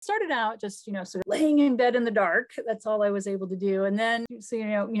started out just, sort of laying in bed in the dark. That's all I was able to do. And then, so,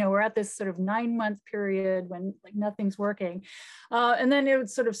 we're at this sort of 9-month period when like nothing's working. And then it would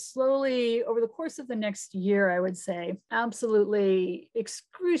sort of slowly over the course of the next year, I would say, absolutely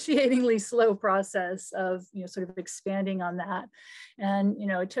excruciatingly slow process of, sort of expanding on that. And,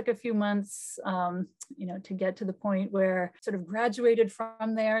 it took a few months, to get to the point where sort of graduated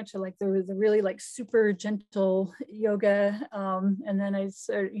from there to like the really like super gentle yoga. And then I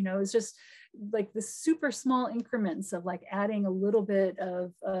sort it was just like the super small increments of like adding a little bit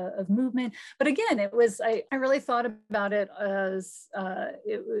of movement. But again, it was, I really thought about it as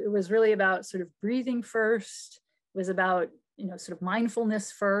it was really about sort of breathing first. It was about, sort of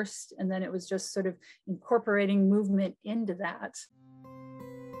mindfulness first. And then it was just sort of incorporating movement into that.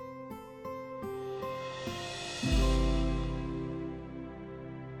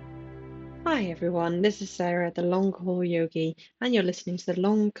 Hi everyone, this is Sarah, the Long Haul Yogi, and you're listening to the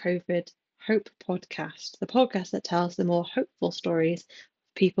Long COVID Hope podcast, the podcast that tells the more hopeful stories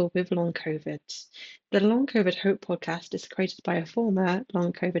of people with long COVID. The Long COVID Hope podcast is created by a former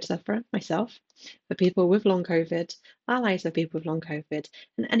long COVID sufferer, myself, for people with long COVID, allies of people with long COVID,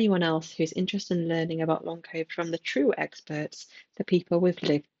 and anyone else who's interested in learning about long COVID from the true experts, the people with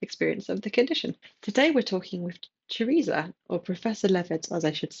lived experience of the condition. Today we're talking with Theresa, or Professor Levitt, as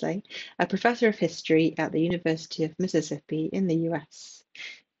I should say, a professor of history at the University of Mississippi in the US.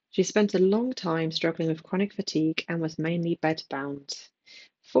 She spent a long time struggling with chronic fatigue and was mainly bedbound.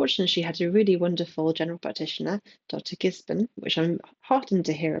 Fortunately, she had a really wonderful general practitioner, Dr. Gisborne, which I'm heartened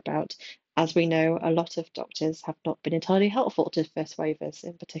to hear about, as we know a lot of doctors have not been entirely helpful to first waivers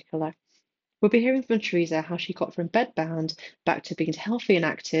in particular. We'll be hearing from Theresa how she got from bedbound back to being healthy and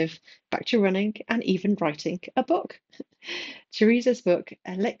active, back to running, and even writing a book. Theresa's book,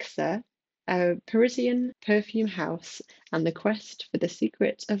 Elixir, a Parisian perfume house and the quest for the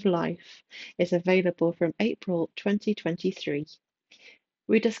secret of life, is available from April 2023.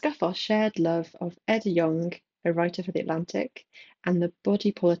 We discuss our shared love of Ed Yong, a writer for The Atlantic, and the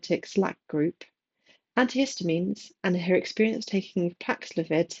body politic Slack group, antihistamines, and her experience taking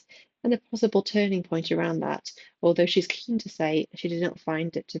Paxlovid, and a possible turning point around that, although she's keen to say she did not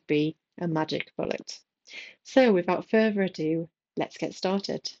find it to be a magic bullet. So without further ado, let's get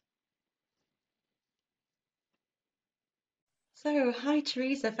started. So, hi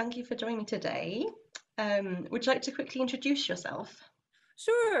Theresa, thank you for joining me today. Would you like to quickly introduce yourself?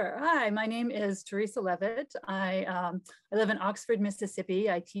 Sure. Hi, my name is Theresa Levitt. I live in Oxford,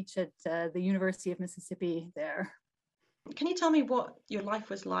 Mississippi. I teach at the University of Mississippi there. Can you tell me what your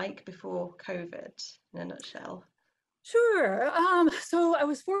life was like before COVID in a nutshell? Sure. So I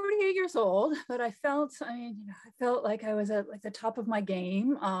was 48 years old, but I felt like I was at like the top of my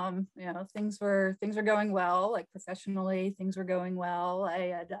game. Things were going well, like professionally, things were going well.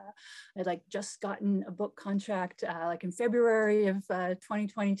 I'd like just gotten a book contract like in February of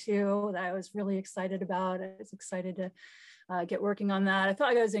 2022 that I was really excited about. I was excited to get working on that. I felt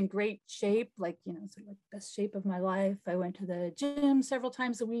like I was in great shape, like, sort of like best shape of my life. I went to the gym several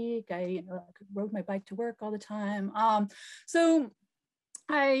times a week. I rode my bike to work all the time. So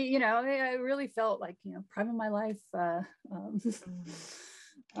I really felt like, prime of my life.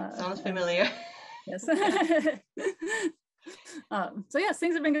 Sounds familiar. Yes. So yes,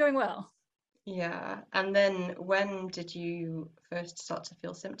 things have been going well. Yeah. And then when did you first start to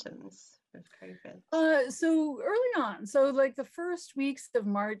feel symptoms of COVID? So early on, so like the first weeks of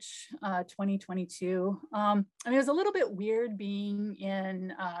March 2022, it was a little bit weird being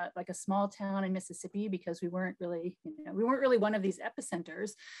in like a small town in Mississippi because we weren't really one of these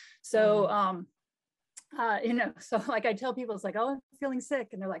epicenters. So so like I tell people, it's like, oh, I'm feeling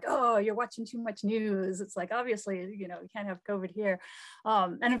sick. And they're like, oh, you're watching too much news. It's like, obviously, we can't have COVID here.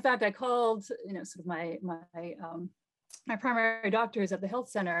 And in fact, I called, sort of my primary doctors at the health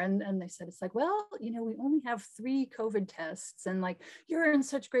center, and they said, it's like, well, we only have 3 COVID tests, and like, you're in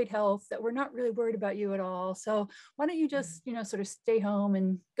such great health that we're not really worried about you at all. So why don't you just, sort of stay home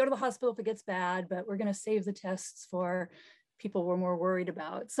and go to the hospital if it gets bad, but we're going to save the tests for people we're more worried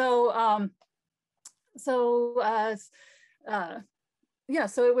about. So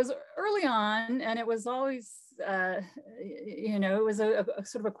it was early on, and it was always, it was a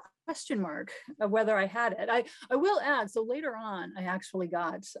sort of a question mark of whether I had it. I will add, so later on, I actually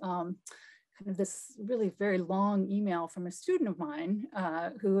got kind of this really very long email from a student of mine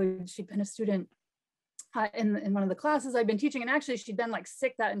she'd been a student in one of the classes I'd been teaching. And actually she'd been like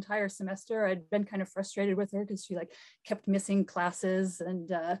sick that entire semester. I'd been kind of frustrated with her because she like kept missing classes. And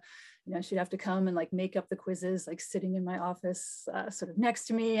she'd have to come and like make up the quizzes, like sitting in my office sort of next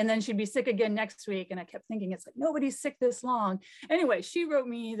to me. And then she'd be sick again next week. And I kept thinking, it's like, nobody's sick this long. Anyway, she wrote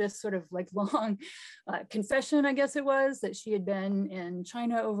me this sort of like long confession, I guess it was, that she had been in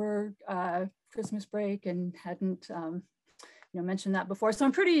China over Christmas break and hadn't mentioned that before. So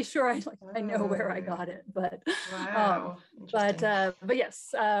I'm pretty sure I know where I got it, but wow, but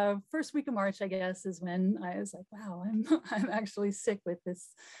yes, first week of March, I guess, is when I was like, wow, I'm actually sick with this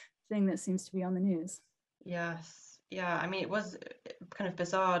thing that seems to be on the news. Yes. Yeah, I mean, it was kind of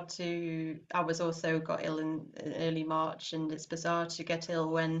bizarre I was also got ill in early March, and it's bizarre to get ill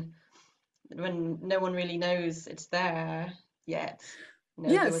when no one really knows it's there yet.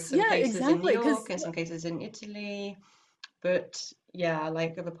 There was some cases exactly, in New York and some cases in Italy, but yeah,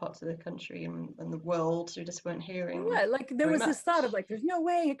 like other parts of the country and the world, we just weren't hearing. Yeah, like there was this thought of like, there's no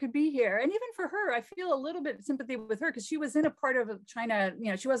way it could be here. And even for her, I feel a little bit sympathy with her, because she was in a part of China,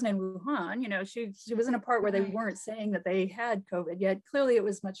 she wasn't in Wuhan, she was in a part where they weren't saying that they had COVID yet. Clearly it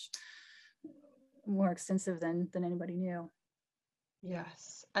was much more extensive than anybody knew.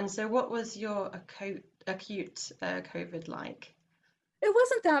 Yes. And so what was your acute COVID like? It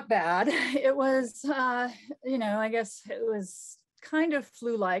wasn't that bad. It was, I guess it was kind of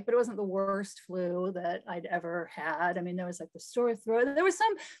flu-like, but it wasn't the worst flu that I'd ever had. I mean, there was like the sore throat.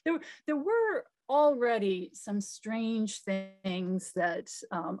 There were already some strange things that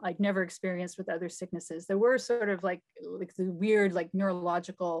I'd never experienced with other sicknesses. There were sort of like the weird, like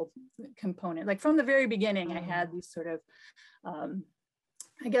neurological component. Like from the very beginning, I had these sort of,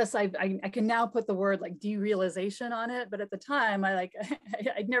 I guess I can now put the word like derealization on it, but at the time I'd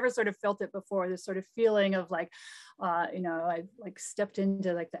never sort of felt it before. This sort of feeling of like, I like stepped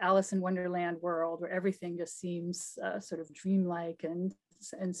into like the Alice in Wonderland world where everything just seems sort of dreamlike and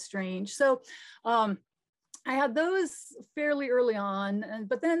strange. So I had those fairly early on,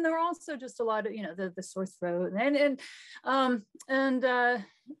 but then there were also just a lot of the sore throat and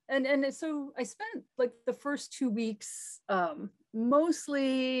so I spent like the first 2 weeks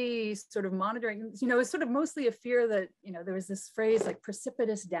mostly sort of monitoring. It was sort of mostly a fear that there was this phrase like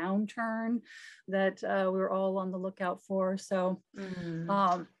precipitous downturn that we were all on the lookout for. So.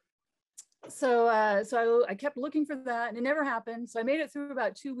 So I kept looking for that and it never happened. So I made it through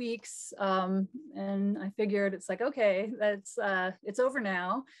about 2 weeks and I figured it's like, okay, it's over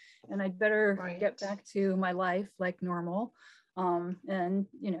now and I'd better get back to my life like normal. And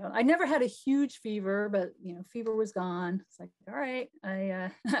I never had a huge fever, but fever was gone. It's like, all right,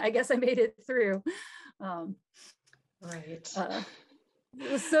 I guess I made it through. So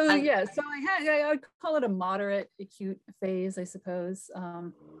I would call it a moderate acute phase, I suppose.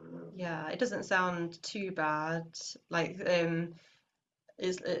 Yeah, it doesn't sound too bad. Like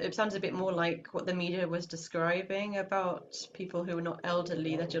it sounds a bit more like what the media was describing about people who are not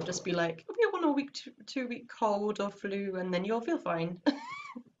elderly, that you'll just be like, oh, you want a week, 2 week cold or flu, and then you'll feel fine.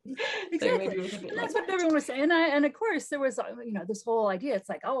 Exactly. So and that's what everyone was saying. And of course there was, this whole idea. It's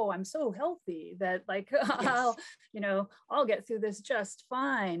like, oh, I'm so healthy that like, yes. I'll get through this just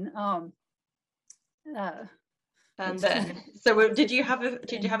fine. And then, so did you have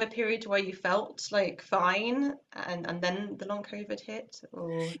a period where you felt like fine, and then the long COVID hit?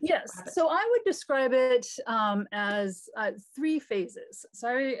 Or yes. So I would describe it as 3 phases. So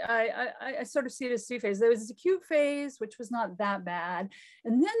I sort of see it as 3 phases. There was this acute phase, which was not that bad,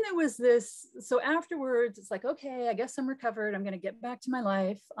 and then there was this. So afterwards, it's like, okay, I guess I'm recovered. I'm going to get back to my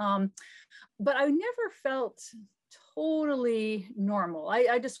life. But I never felt totally normal.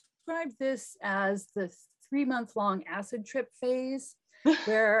 I described this as the 3-month-long acid trip phase,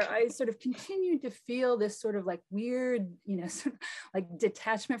 where I sort of continued to feel this sort of like weird, sort of like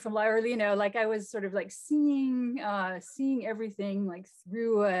detachment from life, or, like I was sort of like seeing everything like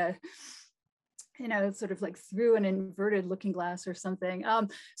through a, sort of like through an inverted looking glass or something.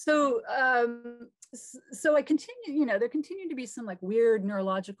 So I continue, there continued to be some like weird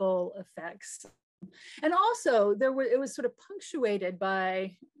neurological effects. And also it was sort of punctuated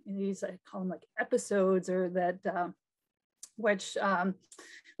by these, I call them like episodes, or that, which I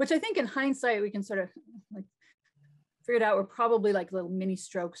think in hindsight, we can sort of like figure it out, were probably like little mini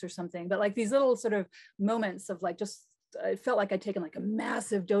strokes or something, but like these little sort of moments of like, just, it felt like I'd taken like a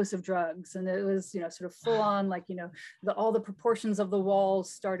massive dose of drugs, and it was, sort of full on, like, all the proportions of the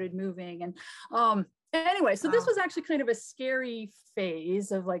walls started moving. And anyway, so this was actually kind of a scary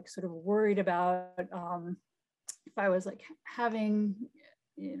phase of like sort of worried about if I was like having,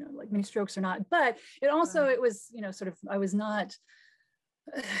 like mini strokes or not. But it also, it was, sort of, I was not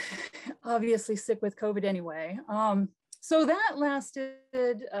obviously sick with COVID anyway. So that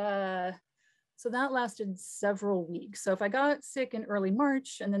lasted So that lasted several weeks. So if I got sick in early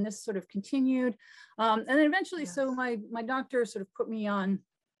March, and then this sort of continued, and then eventually, Yes. so my doctor sort of put me on,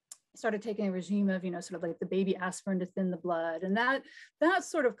 started taking a regime of, sort of like the baby aspirin to thin the blood. And that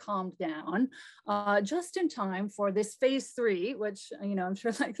sort of calmed down just in time for this phase 3, which, I'm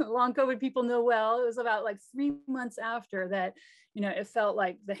sure like the long COVID people know well. It was about like 3 months after that, it felt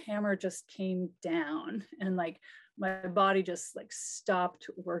like the hammer just came down, and like my body just like stopped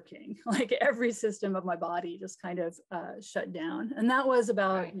working. Like every system of my body just kind of shut down. And that was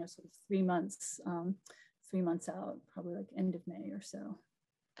about, Right. sort of 3 months, 3 months out, probably like end of May or so.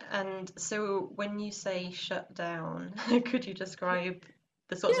 And so when you say shut down, could you describe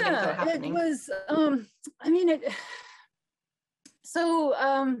the sorts of things that were Yeah, it happening? was, I mean, so,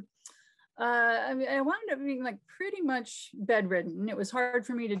 I mean, I wound up being like pretty much bedridden. It was hard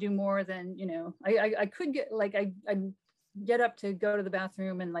for me to do more than, I could get like, I'd get up to go to the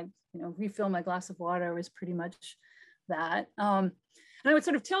bathroom and like, refill my glass of water was pretty much that. And I would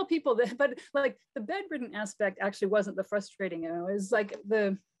sort of tell people that, but like the bedridden aspect actually wasn't the frustrating. It was like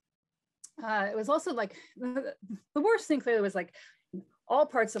it was also like the worst thing clearly was like all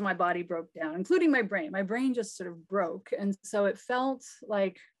parts of my body broke down, including my brain. My brain just sort of broke. And so it felt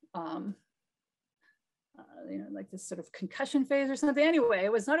like, like this sort of concussion phase or something. Anyway,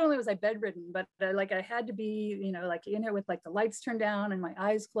 it was not only was I bedridden, but like I had to be, like in it with like the lights turned down and my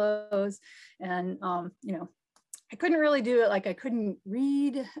eyes closed. And, I couldn't really do it. Like I couldn't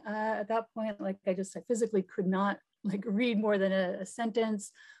read at that point. Like I physically could not like read more than a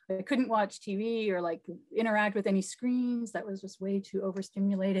sentence. I couldn't watch TV or like interact with any screens. That was just way too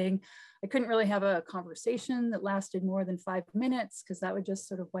overstimulating. I couldn't really have a conversation that lasted more than 5 minutes because that would just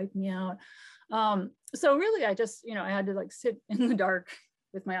sort of wipe me out. So really, I just, I had to like sit in the dark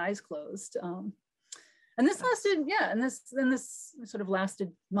with my eyes closed. And this lasted, and this sort of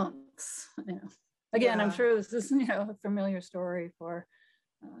lasted months. Again, Yeah. I'm sure this is, a familiar story for.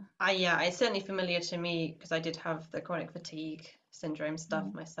 Yeah, it's certainly familiar to me because I did have the chronic fatigue syndrome stuff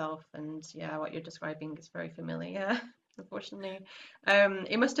myself, and yeah, what you're describing is very familiar. Unfortunately,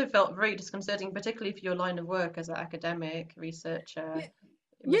 it must have felt very disconcerting, particularly for your line of work as an academic researcher.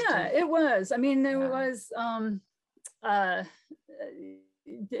 It was. I mean, there Yeah. was.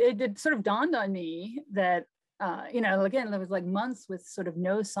 It sort of dawned on me that again, there was like months with sort of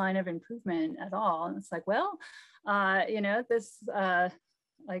no sign of improvement at all, and it's like, well, this.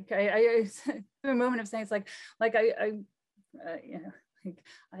 Like I a moment of saying it's like I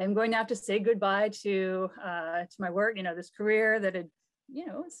I'm going to have to say goodbye to my work, this career that had,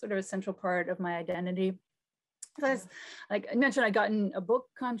 sort of a central part of my identity. Because, like I mentioned, I'd gotten a book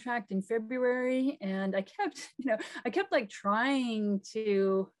contract in February, and I kept like trying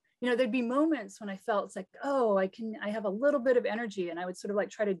to, there'd be moments when I felt it's like, oh, I have a little bit of energy, and I would sort of like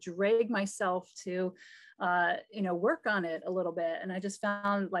try to drag myself to, work on it a little bit. And I just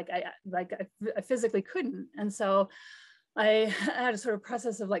found like I physically couldn't. And so I had a sort of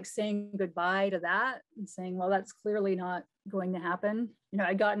process of like saying goodbye to that and saying, well, that's clearly not going to happen.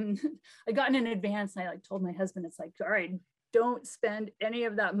 I gotten in advance, and I like told my husband, it's like, all right, don't spend any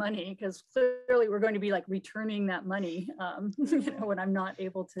of that money because clearly we're going to be like returning that money, when I'm not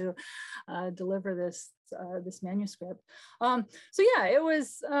able to deliver this manuscript. So yeah, it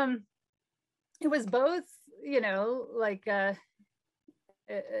was both, like.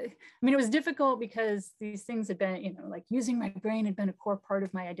 I mean, it was difficult because these things had been, like using my brain had been a core part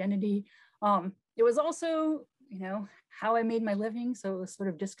of my identity. It was also, how I made my living. So it was sort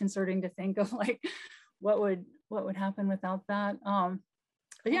of disconcerting to think of like, what would happen without that.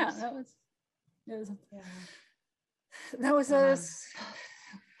 But yeah, that was a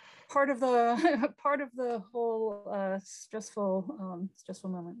part of the whole stressful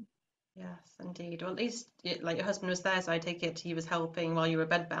moment. Yes, indeed. Well, at least like your husband was there, so I take it he was helping while you were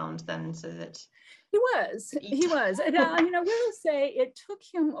bedbound then, so that he was. And, I will say it took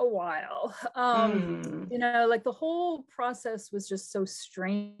him a while. Like the whole process was just so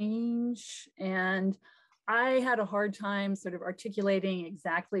strange, and I had a hard time sort of articulating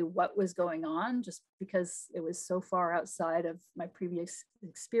exactly what was going on, just because it was so far outside of my previous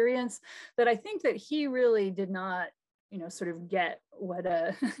experience that I think that he really did not, sort of get what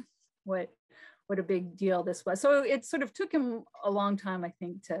a big deal this was. So it sort of took him a long time, I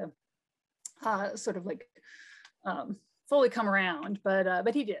think, to sort of like fully come around,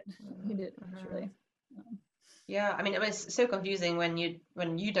 but he did actually. Yeah, I mean, it was so confusing when you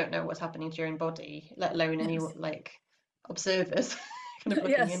don't know what's happening to your own body, let alone any like observers kind of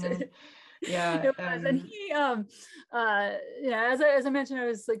looking in. And yeah, it was. And he, as I mentioned, I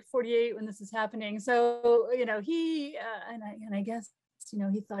was like 48 when this is happening. So he and I guess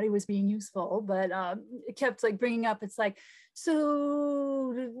he thought he was being useful, but it kept like bringing up, it's like,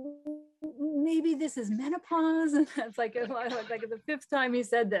 so maybe this is menopause. And it's like the fifth time he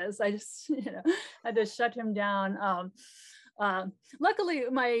said this, I just, had to shut him down. Luckily,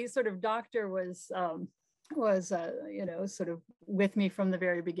 my sort of doctor was sort of with me from the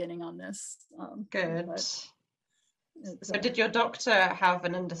very beginning on this. Good. So did your doctor have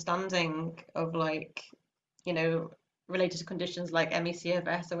an understanding of like, related to conditions like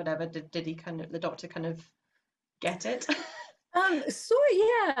ME/CFS or whatever? Did the doctor kind of get it?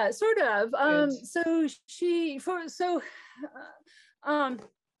 Sort of. Good. So I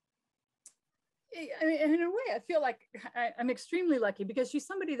mean, in a way, I feel like I'm extremely lucky because she's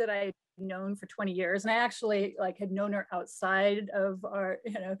somebody that I had known for 20 years, and I actually like had known her outside of our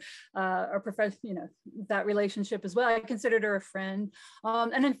profession, that relationship as well. I considered her a friend,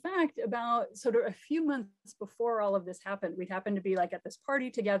 and in fact, about sort of a few months before all of this happened, we happened to be like at this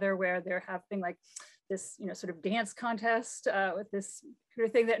party together where they're having like this, sort of dance contest with this sort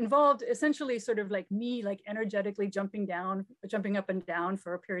of thing that involved essentially sort of like me, like energetically jumping up and down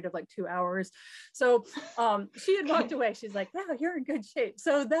for a period of like 2 hours. So she had walked away. She's like, wow, you're in good shape.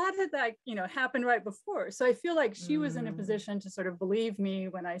 So that had like, happened right before. So I feel like she was in a position to sort of believe me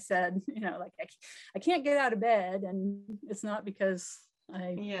when I said, like, I can't get out of bed. And it's not because I'm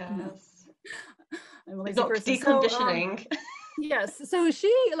a lazy it's not person. deconditioning. So, yes. So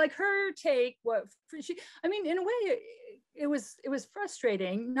she, like, her take, I mean, in a way, it was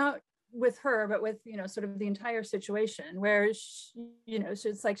frustrating, not with her, but with, sort of the entire situation where, she's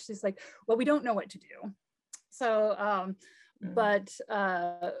like, well, we don't know what to do. So, but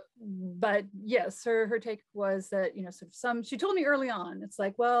yes, her take was that, sort of she told me early on, it's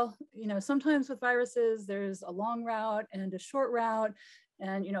like, well, sometimes with viruses, there's a long route and a short route.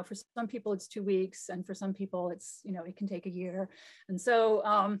 And, for some people it's 2 weeks, and for some people it's, it can take a year. And so,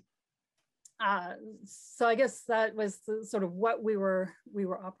 so I guess that was sort of what we were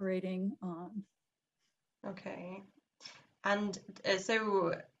operating on. Okay. And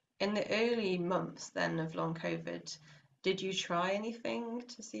so in the early months then of long COVID, did you try anything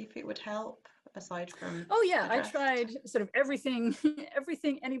to see if it would help aside from Oh yeah, I rest? tried sort of everything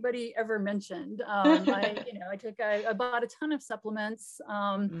anybody ever mentioned. I bought a ton of supplements,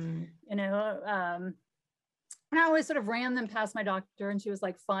 and I always sort of ran them past my doctor, and she was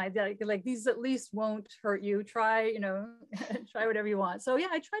like, fine, like these at least won't hurt you. Try, try whatever you want. So yeah,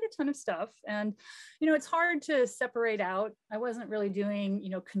 I tried a ton of stuff, and, it's hard to separate out. I wasn't really doing,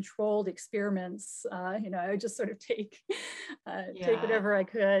 controlled experiments. I would just sort of take whatever I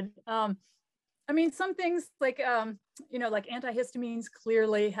could. I mean, some things like, like antihistamines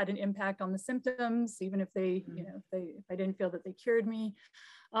clearly had an impact on the symptoms, even if they, if I didn't feel that they cured me.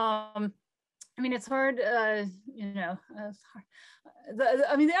 I mean, it's hard, it's hard.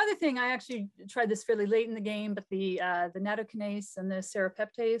 The other thing, I actually tried this fairly late in the game, but the nattokinase and the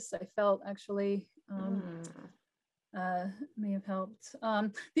serapeptase, I felt actually may have helped.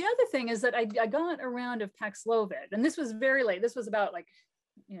 The other thing is that I got a round of Paxlovid, and this was very late. This was about like,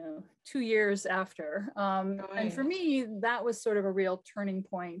 2 years after. And for me, that was sort of a real turning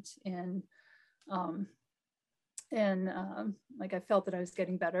point in like I felt that I was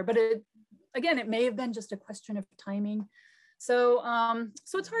getting better, but it may have been just a question of timing. So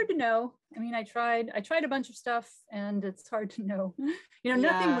it's hard to know. I mean, I tried a bunch of stuff, and it's hard to know.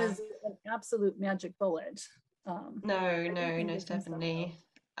 Nothing was an absolute magic bullet. No, definitely.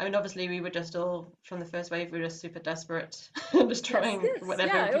 I mean, obviously, we were just all from the first wave. We were just super desperate, just trying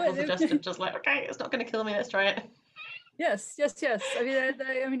whatever people suggested. Just like, okay, it's not going to kill me. Let's try it. Yes. I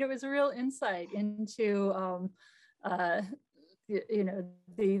mean, it was a real insight into, the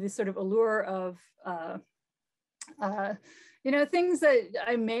sort of allure of, things that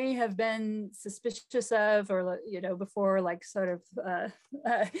I may have been suspicious of, or, before, like sort of,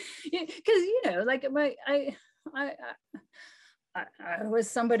 because, like I was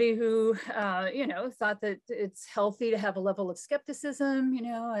somebody who, thought that it's healthy to have a level of skepticism.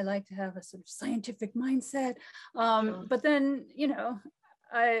 I like to have a sort of scientific mindset. Sure. But then,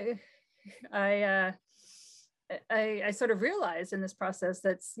 I sort of realized in this process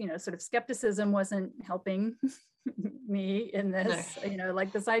that, sort of skepticism wasn't helping me in this. No.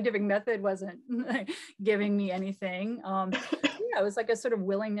 Like the scientific method wasn't giving me anything. It was like a sort of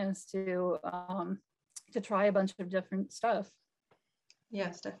willingness to try a bunch of different stuff.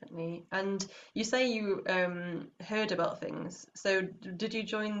 Yes, definitely. And you say you heard about things. So did you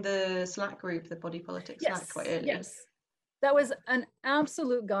join the Slack group, the Body Politics Slack, quite early? Yes. That was an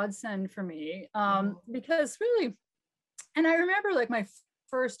absolute godsend for me, because really, and I remember like my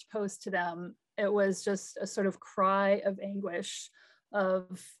first post to them, it was just a sort of cry of anguish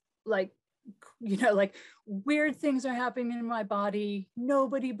of like, like weird things are happening in my body.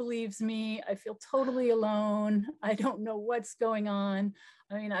 Nobody believes me. I feel totally alone. I don't know what's going on.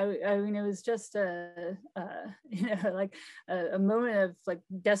 I mean, it was just like a moment of like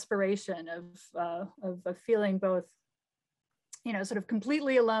desperation of feeling both, sort of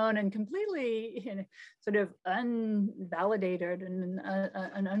completely alone and completely, sort of unvalidated and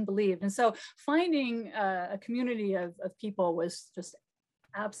unbelieved. And so finding a community of people was just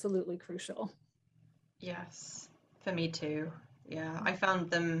absolutely crucial. Yes, for me too. Yeah, I found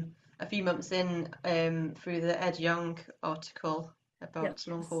them a few months in through the Ed Young article about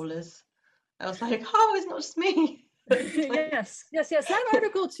long haulers. I was like, oh, it's not just me. Yes. That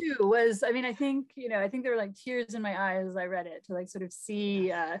article too was, I mean, I think there were like tears in my eyes as I read it, to like sort of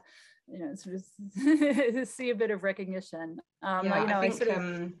see, sort of see a bit of recognition. I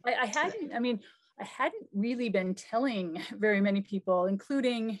hadn't really been telling very many people,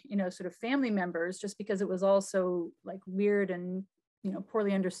 including, sort of family members, just because it was all so like weird and,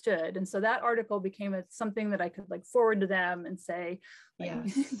 poorly understood. And so that article became something that I could like forward to them and say, like,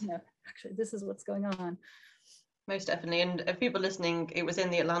 yes. Actually, this is what's going on. Most definitely. And if people listening, it was in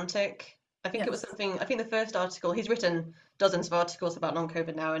the Atlantic. I think it was something, I think the first article, he's written dozens of articles about long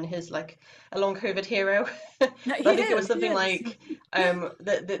COVID now, and he's like a long COVID hero. No, I think it was something like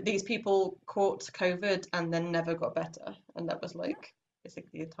that these people caught COVID and then never got better. And that was like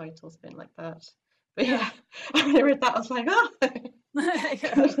basically the title's been like that. But yeah, when I read that, I was like, oh,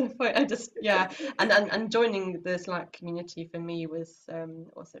 I just, and joining the Slack community for me was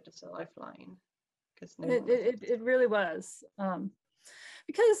also just a lifeline. It really was,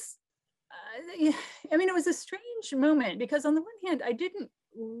 because I mean, it was a strange moment, because on the one hand, I didn't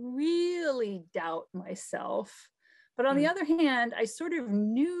really doubt myself, but on the other hand, I sort of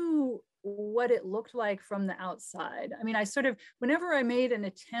knew what it looked like from the outside. I mean, I sort of, whenever I made an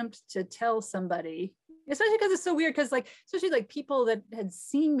attempt to tell somebody, especially because it's so weird, because like, especially like people that had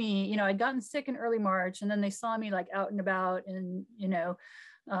seen me, I'd gotten sick in early March, and then they saw me like out and about in,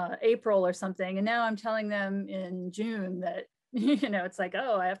 April or something. And now I'm telling them in June that, it's like,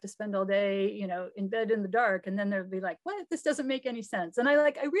 oh, I have to spend all day, in bed in the dark. And then they'll be like, what? This doesn't make any sense. And I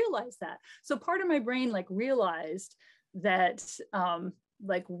realized that. So part of my brain like realized that,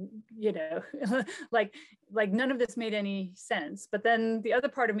 like, like none of this made any sense. But then the other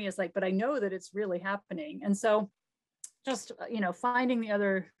part of me is like, but I know that it's really happening. And so just, finding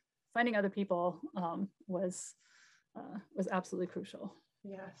other people was absolutely crucial.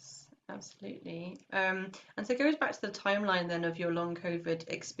 Yes, absolutely. And so it goes back to the timeline then of your long COVID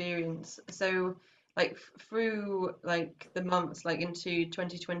experience. So like through like the months, like into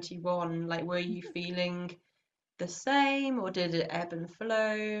 2021, like were you feeling the same, or did it ebb and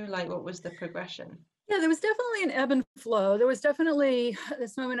flow? Like what was the progression? Yeah, there was definitely an ebb and flow. There was definitely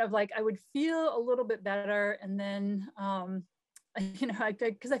this moment of like, I would feel a little bit better. And then,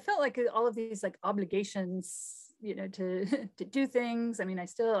 because I felt like all of these like obligations, to do things. I mean, I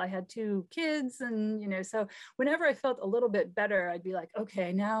had 2 kids, and, so whenever I felt a little bit better, I'd be like,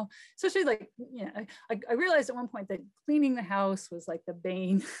 okay, now, especially like, I realized at one point that cleaning the house was like the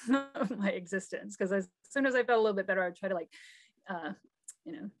bane of my existence. Because as soon as I felt a little bit better, I'd try to like,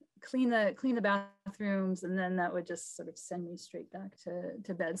 clean the bathrooms, and then that would just sort of send me straight back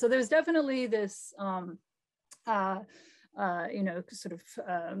to bed. So there's definitely this, sort of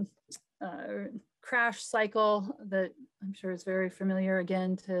crash cycle that I'm sure is very familiar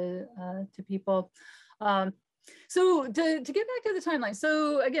again to people. So to get back to the timeline,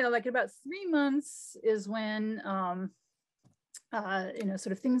 so again, like about 3 months is when sort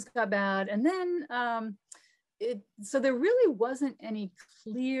of things got bad, and then so there really wasn't any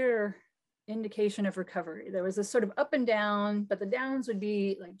clear indication of recovery. There was a sort of up and down, but the downs would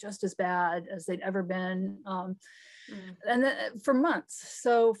be like just as bad as they'd ever been. And then for months.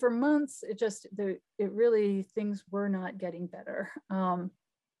 So for months, it really, things were not getting better. And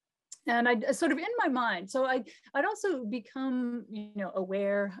I sort of in my mind, so I'd also become,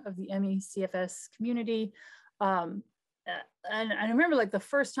 aware of the ME/CFS community. And I remember like the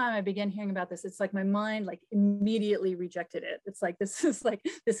first time I began hearing about this, it's like my mind like immediately rejected it. It's like,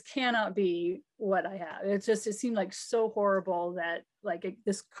 this cannot be what I have. It seemed like so horrible that like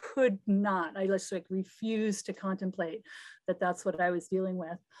this could not, I just like refused to contemplate that that's what I was dealing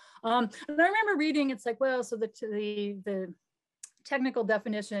with. And I remember reading, it's like, well, so the technical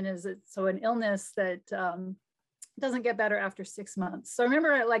definition is so an illness that doesn't get better after 6 months. So I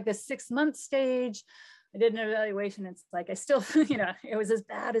remember like the 6-month stage, I did an evaluation. It's like, I still, it was as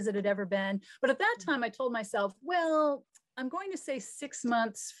bad as it had ever been. But at that time I told myself, well, I'm going to say 6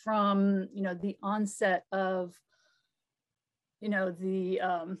 months from, the onset of you know,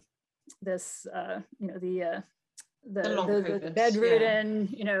 this, you know, The long the COVIDs, bedridden,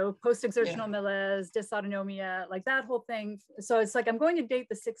 you know, post-exertional Yeah. malaise, dysautonomia, like that whole thing. So it's like, I'm going to date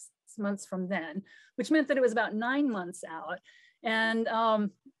the 6 months from then, which meant that it was about 9 months out. And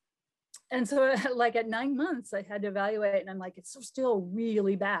so like at 9 months, I had to evaluate, and I'm like, it's still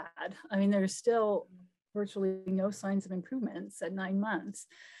really bad. I mean, there's still virtually no signs of improvements at 9 months.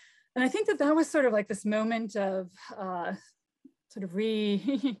 And I think that that was sort of like this moment of sort of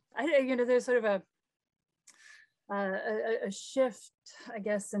you know, there's sort of a shift, I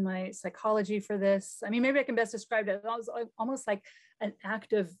guess, in my psychology for this. I mean, maybe I can best describe it as almost like an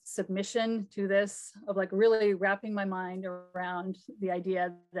active submission to this, of like really wrapping my mind around the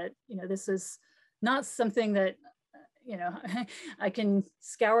idea that, you know, this is not something that, you know, I can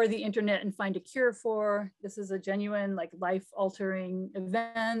scour the internet and find a cure for. This is a genuine, like, life-altering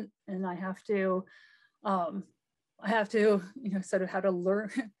event, and I have to, you know, sort of how to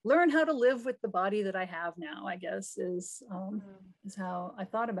learn how to live with the body that I have now, I guess, is how I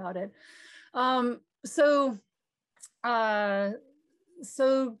thought about it.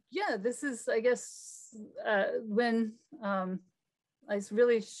 So yeah, this is, I guess, when I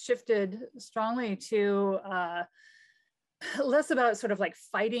really shifted strongly to less about sort of like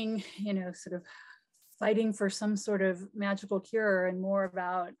fighting, you know, sort of fighting for some sort of magical cure, and more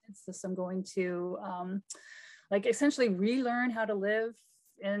about, it's just, I'm going to like essentially relearn how to live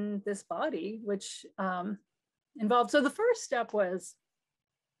in this body, which involved, so the first step was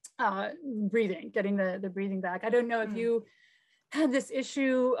breathing, getting the breathing back. I don't know if you had this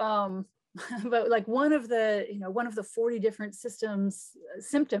issue, but like one of the 40 different symptoms,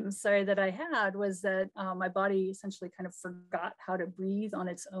 sorry, that I had was that my body essentially kind of forgot how to breathe on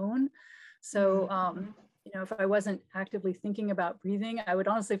its own. So, you know, if I wasn't actively thinking about breathing, I would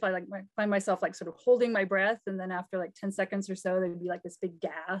honestly find myself like sort of holding my breath. And then after like 10 seconds or so, there'd be like this big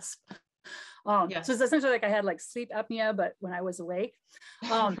gasp. So it's essentially like I had like sleep apnea, but when I was awake.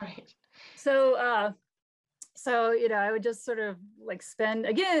 Right. So, you know, I would just sort of like spend,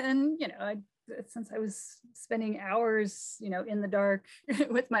 again, you know, since I was spending hours, you know, in the dark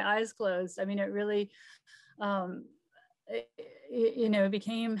with my eyes closed, I mean, it really, you know,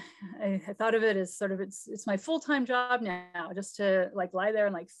 became, I thought of it as sort of, it's my full-time job now, just to like lie there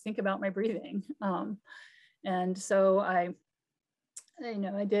and like think about my breathing. And so I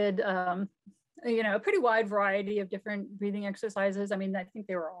did, you know, a pretty wide variety of different breathing exercises. I mean, I think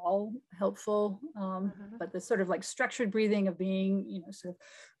they were all helpful, but the sort of like structured breathing of being, you know, sort of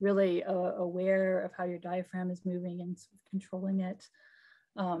really aware of how your diaphragm is moving and sort of controlling it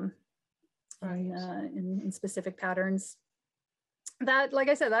in specific patterns. That, like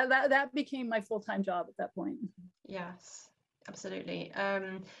I said, that became my full-time job at that point. Yes, absolutely.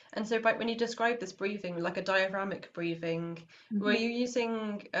 And so, but when you describe this breathing, like a diaphragmic breathing, were you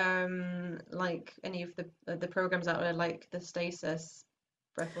using like any of the programs out there, like the stasis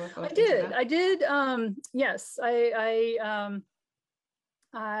breathwork or things like that? I did. Yes,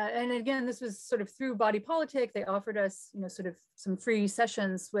 and again, this was sort of through Body Politic. They offered us, you know, sort of some free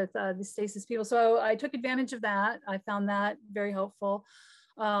sessions with the stasis people. So I took advantage of that. I found that very helpful.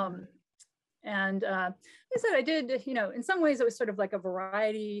 And like I said, I did, you know, in some ways it was sort of like a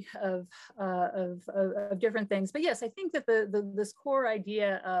variety of different things. But yes, I think that this core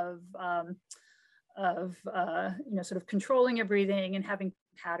idea of you know, sort of controlling your breathing and having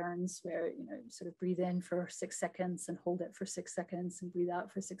patterns where, you know, sort of breathe in for 6 seconds and hold it for 6 seconds and breathe out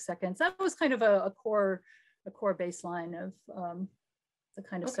for 6 seconds. That was kind of a core baseline of the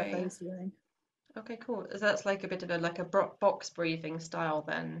kind of stuff I was doing. Okay, cool. That's like a bit of a box breathing style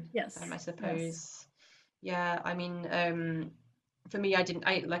then. Yes. I suppose. Yes. Yeah, I mean, for me,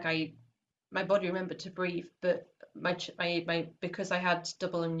 my body remembered to breathe, but my because I had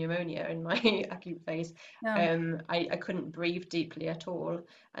double pneumonia in my acute phase, I couldn't breathe deeply at all,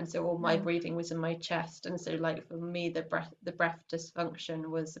 and so all my breathing was in my chest, and so like for me, the breath dysfunction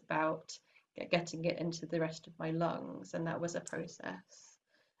was about getting it into the rest of my lungs, and that was a process.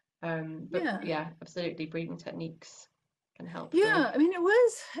 But yeah, absolutely, breathing techniques can help. I mean, it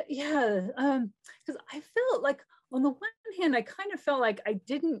was, because I felt like on the one hand, I kind of felt like I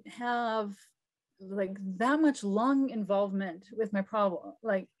didn't have like that much lung involvement with my problem.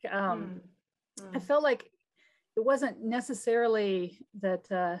 Like, I felt like it wasn't necessarily that,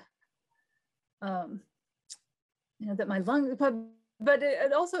 you know, that my lung, but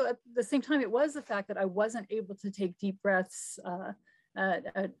it also at the same time, it was the fact that I wasn't able to take deep breaths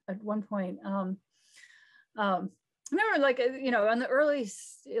at one point. I remember, like, you know, on the early,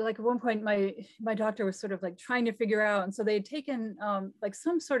 like at one point, my doctor was sort of like trying to figure out, and so they had taken like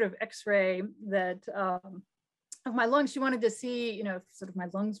some sort of X-ray that of my lungs. She wanted to see, if sort of my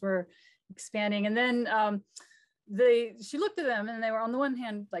lungs were expanding. And then she looked at them and they were on the one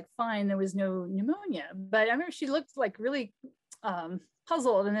hand like fine, there was no pneumonia, but I remember she looked like really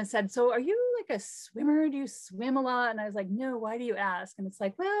puzzled and then said, so are you like a swimmer? Do you swim a lot? And I was like, no, why do you ask? And it's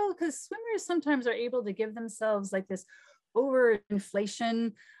like, well, because swimmers sometimes are able to give themselves like this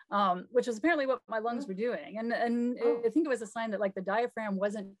overinflation, which is apparently what my lungs were doing. And I think it was a sign that like the diaphragm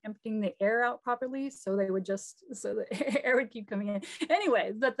wasn't emptying the air out properly. So the air would keep coming in.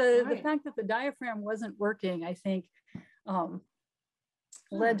 Anyway, but the fact that the diaphragm wasn't working, I think,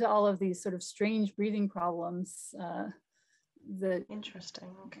 led to all of these sort of strange breathing problems. Interesting.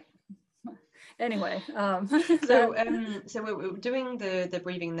 Anyway, so we're doing the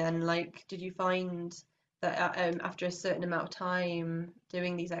breathing then. Like, did you find that after a certain amount of time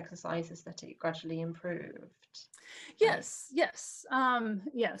doing these exercises that it gradually improved? Yes.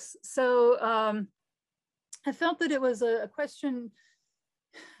 So I felt that it was a question.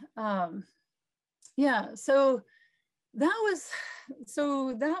 So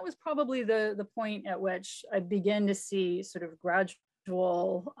that was probably the point at which I began to see sort of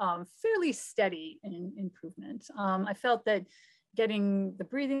gradual, fairly steady improvement. I felt that getting the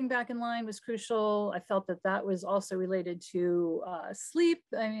breathing back in line was crucial. I felt that was also related to sleep.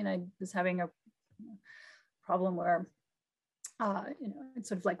 I mean, I was having a problem where I'd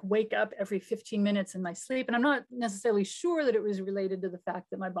sort of like wake up every 15 minutes in my sleep. And I'm not necessarily sure that it was related to the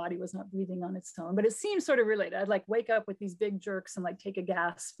fact that my body was not breathing on its own, but it seems sort of related. I'd like wake up with these big jerks and like take a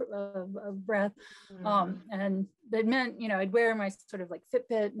gasp of breath. And that meant, I'd wear my sort of like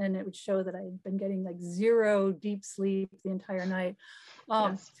Fitbit and it would show that I had been getting like 0 deep sleep the entire night.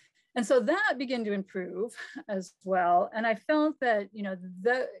 And so that began to improve as well. And I felt that,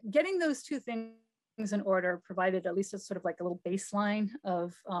 getting those two things in order provided at least a sort of like a little baseline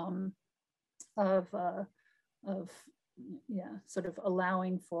of sort of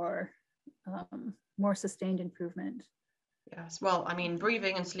allowing for more sustained improvement. Yes, well, I mean,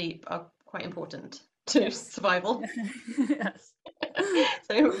 breathing and sleep are quite important to survival. Yes.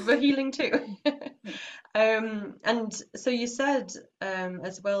 So for healing too. And so you said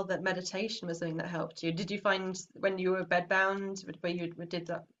as well that meditation was something that helped you. Did you find when you were bedbound, where you did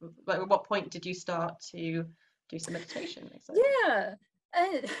that, like, at what point did you start to do some meditation? Yeah.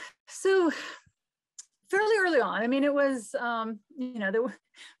 So fairly early on. I mean, it was, part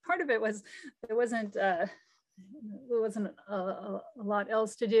of it was there wasn't a lot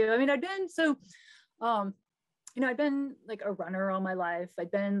else to do. I mean, I'd been like a runner all my life.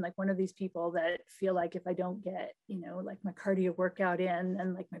 I'd been like one of these people that feel like if I don't get, like my cardio workout in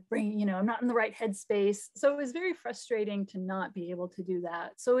and like my brain, I'm not in the right headspace. So it was very frustrating to not be able to do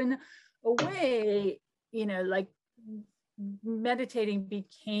that. So in a way, like meditating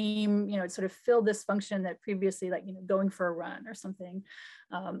became, it sort of filled this function that previously like, going for a run or something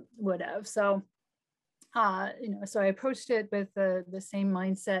would have. So, so I approached it with the same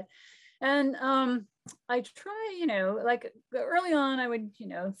mindset. And I try, like early on, I would,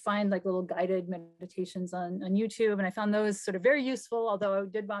 find like little guided meditations on YouTube. And I found those sort of very useful, although I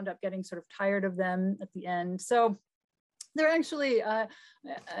did wound up getting sort of tired of them at the end. So they're actually,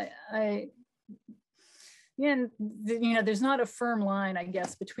 there's not a firm line, I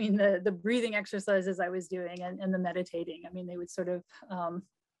guess, between the breathing exercises I was doing and the meditating. I mean, they would sort of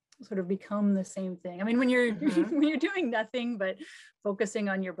become the same thing. I mean, when you're when you're doing nothing but focusing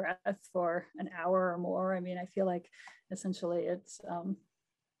on your breath for an hour or more, I mean, I feel like essentially it's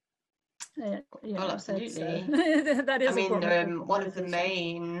absolutely. That is. I mean, one of the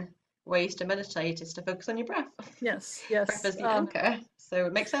main ways to meditate is to focus on your breath. Yes. Breath is the anchor, so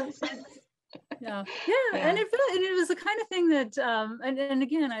it makes sense. Yeah. And it was the kind of thing that and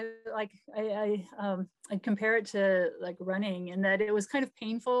again, I compare it to like running, in that it was kind of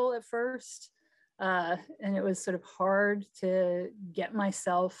painful at first, and it was sort of hard to get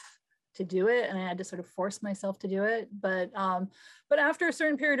myself to do it, and I had to sort of force myself to do it, but after a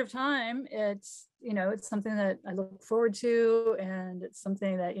certain period of time, it's it's something that I look forward to, and it's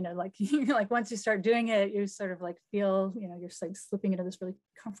something that like like once you start doing it, you sort of like feel you're like slipping into this really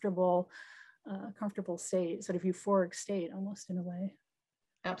comfortable state, sort of euphoric state almost, in a way.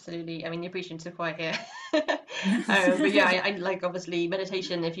 Absolutely. I mean, you're preaching to the choir here. But yeah, I like, obviously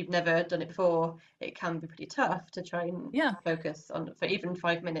meditation, if you've never done it before, it can be pretty tough to try and focus on for even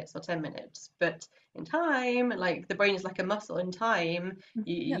 5 minutes or 10 minutes. But in time, like the brain is like a muscle. In time,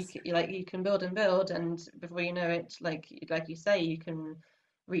 you can build and build, and before you know it, like you say, you can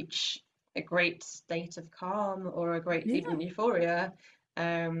reach a great state of calm or a great even euphoria,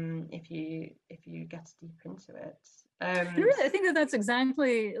 if you get deep into it. Really, I think that's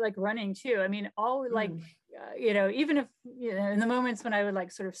exactly like running too. I mean, all like even if, in the moments when I would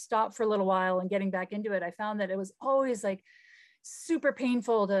like sort of stop for a little while and getting back into it, I found that it was always like super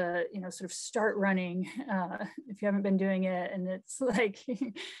painful to, sort of start running if you haven't been doing it. And it's like,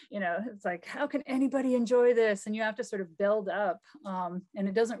 it's like, how can anybody enjoy this? And you have to sort of build up, and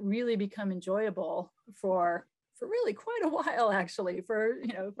it doesn't really become enjoyable for really quite a while, actually, for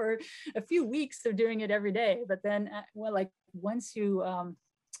a few weeks of doing it every day. But then, well, like once you've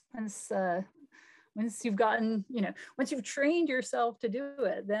gotten, once you've trained yourself to do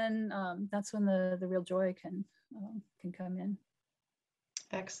it, then that's when the real joy can come in.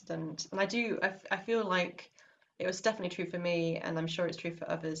 Excellent. And I feel like it was definitely true for me, and I'm sure it's true for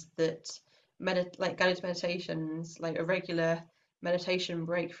others, that like guided meditations, like a regular meditation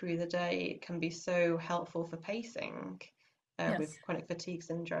break through the day, can be so helpful for pacing Yes. with chronic fatigue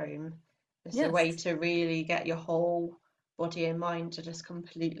syndrome. It's a Yes. way to really get your whole body and mind to just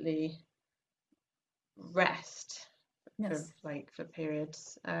completely rest Yes. for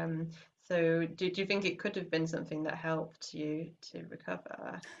periods. So did you think it could have been something that helped you to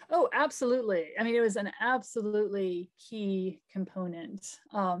recover? Oh, absolutely. I mean, it was an absolutely key component.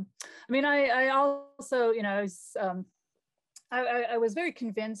 I mean, I also, I was very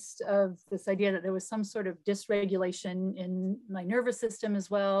convinced of this idea that there was some sort of dysregulation in my nervous system as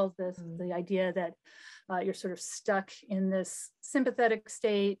well. The idea that you're sort of stuck in this sympathetic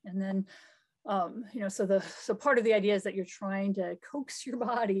state, and then so part of the idea is that you're trying to coax your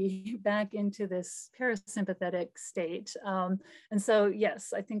body back into this parasympathetic state. And so,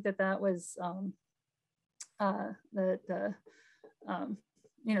 yes, I think that was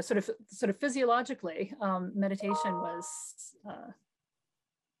sort of physiologically, meditation was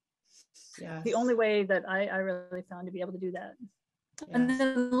Yes. the only way that I really found to be able to do that. Yes. And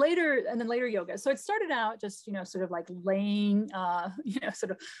then later yoga. So it started out just, sort of like laying,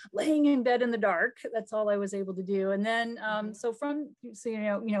 sort of laying in bed in the dark. That's all I was able to do. And then, so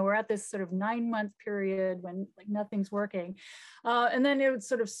we're at this sort of 9-month period when like nothing's working. And then it would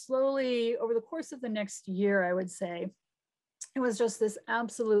sort of slowly over the course of the next year, I would say, it was just this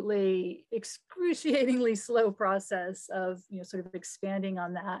absolutely excruciatingly slow process of, sort of expanding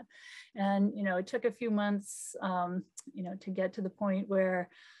on that. And, it took a few months, to get to the point where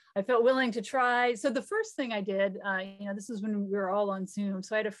I felt willing to try. So the first thing I did, this is when we were all on Zoom.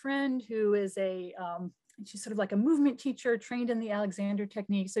 So I had a friend who is she's sort of like a movement teacher trained in the Alexander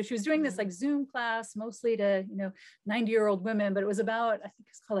technique. So she was doing this like Zoom class, mostly to, 90-year-old women, but it was about, I think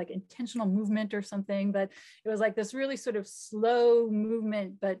it's called like intentional movement or something, but it was like this really sort of slow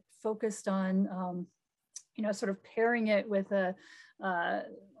movement, but focused on, sort of pairing it with a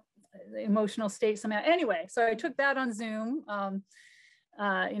emotional state somehow. Anyway, so I took that on Zoom.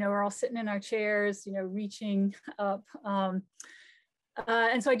 We're all sitting in our chairs, reaching up.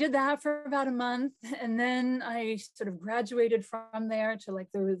 And so I did that for about a month, and then I sort of graduated from there to like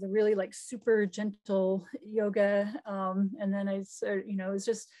the really like super gentle yoga. And then it was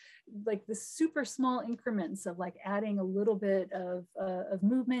just like the super small increments of like adding a little bit of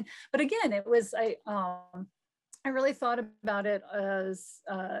movement. But again, I really thought about it as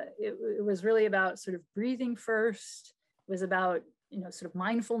it was really about sort of breathing first. It was about sort of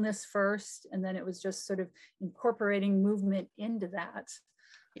mindfulness first, and then it was just sort of incorporating movement into that.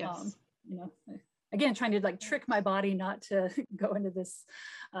 Yes. Again, trying to like trick my body not to go into this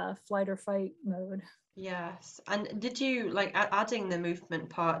flight or fight mode. Yes. And did you, like, adding the movement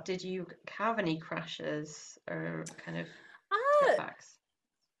part, did you have any crashes or kind of setbacks?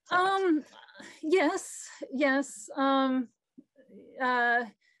 Yes.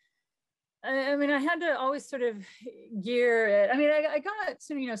 I mean, I had to always sort of gear it. I mean, I got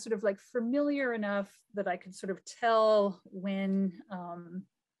to, sort of like familiar enough that I could sort of tell when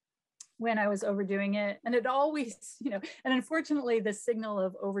I was overdoing it. And it always, and unfortunately the signal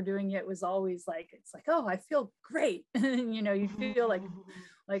of overdoing it was always like, it's like, oh, I feel great. And, you feel like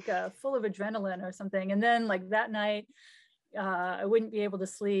full of adrenaline or something. And then like that night, I wouldn't be able to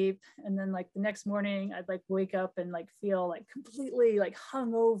sleep, and then like the next morning I'd like wake up and like feel like completely like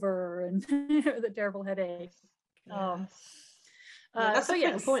hungover and the terrible headache. Yes. That's so a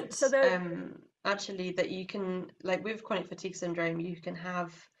yes, point. so Actually, that you can, like with chronic fatigue syndrome, you can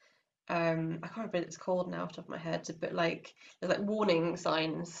have I can't remember what it's called now off the top of my head, but like there's like warning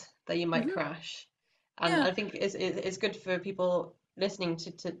signs that you might crash, and yeah. I think it's good for people listening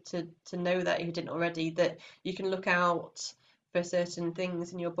to know that who didn't already, that you can look out for certain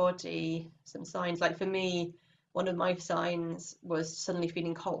things in your body, some signs. Like for me, one of my signs was suddenly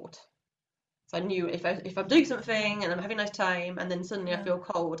feeling cold. So I knew if I'm doing something and I'm having a nice time and then suddenly I feel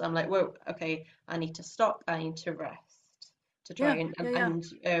cold, I'm like, whoa, okay, I need to stop, I need to rest to try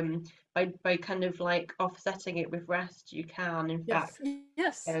Yeah. by kind of like offsetting it with rest, you can in Yes. fact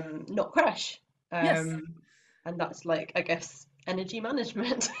Yes. not crash. Yes. And that's like, I guess, energy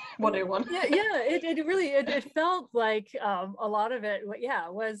management 101. It really it felt like a lot of it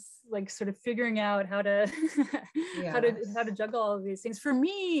was like sort of figuring out how to how to Yes. juggle all of these things. For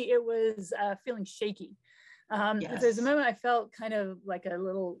me it was feeling shaky. If there's a Yes. moment I felt kind of like a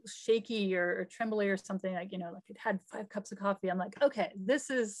little shaky or trembly or something, like, you know, like it had 5 cups of coffee, I'm like, okay, this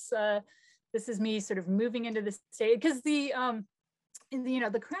is me sort of moving into this state, because you know,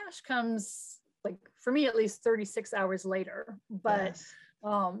 the crash comes, like for me at least, 36 hours later, Yes.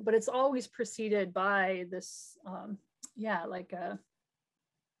 but it's always preceded by this like a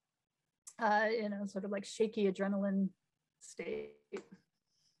you know, sort of like shaky adrenaline state.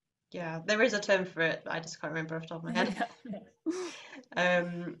 Yeah, there is a term for it, but I just can't remember off the top of my head.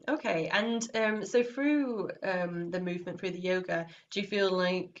 Okay, and so through the movement, through the yoga, do you feel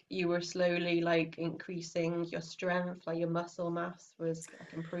like you were slowly like increasing your strength, like your muscle mass was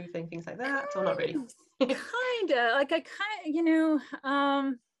like improving, things like that, or not really? Kind of like, I kind of, you know,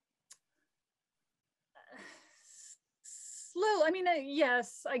 slow, I mean,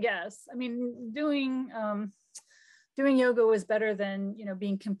 yes, I guess, I mean, doing yoga was better than, you know,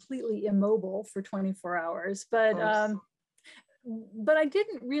 being completely immobile for 24 hours, Of course. but I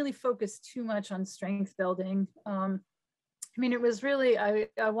didn't really focus too much on strength building. I mean, it was really, I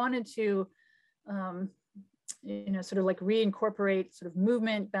wanted to um, you know, sort of like reincorporate sort of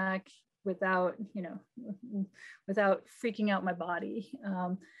movement back without, you know, without freaking out my body.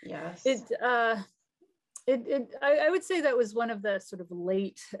 Yes. I would say that was one of the sort of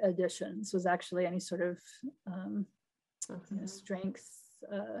late additions, was actually any sort of you know, strength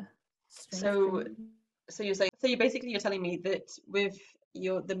So, training. you're telling me that with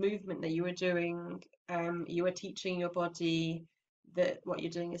the movement that you were doing, you were teaching your body that what you're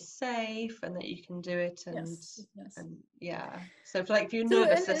doing is safe and that you can do it, Yes. and yeah. So for like for your So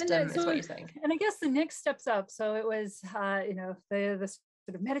nervous system is what so you're saying. and I guess the next steps up, so it was you know, the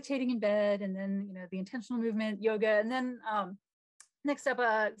sort of meditating in bed, and then, you know, the intentional movement yoga, and then next up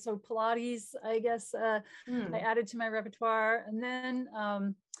so Pilates, I guess, I added to my repertoire. And then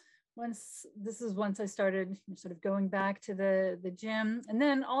once I started, you know, sort of going back to the gym, and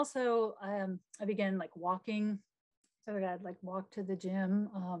then also I began like walking, so I'd like walk to the gym,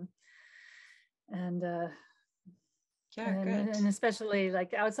 and Yeah, good. and especially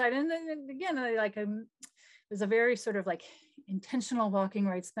like outside. And then again, it was a very sort of like intentional walking,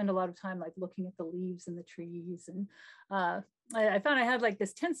 where I'd spend a lot of time like looking at the leaves and the trees. And I found I had like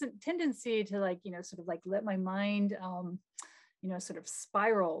this tendency to, like, you know, sort of like let my mind you know, sort of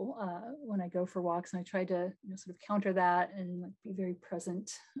spiral when I go for walks, and I tried to, you know, sort of counter that and like be very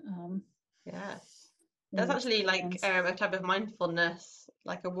present. Yes. In That's the actually like experience. a type of mindfulness,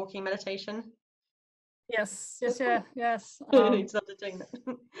 like a walking meditation. Yes. You started doing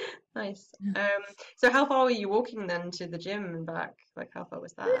that. Nice. So how far were you walking then to the gym and back? Like how far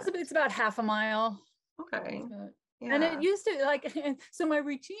was that? It's about half a mile. Okay. And it Yeah. used to, like, so my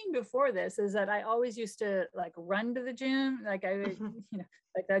routine before this is that I always used to like run to the gym. Like I would, you know,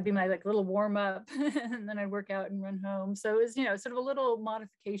 like that'd be my like little warm up, and then I'd work out and run home. So it was, you know, sort of a little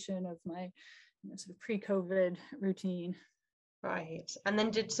modification of my, you know, sort of pre-COVID routine. Right. And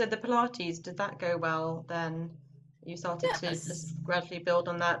then so the Pilates, did that go well then? You started to Yes. just gradually build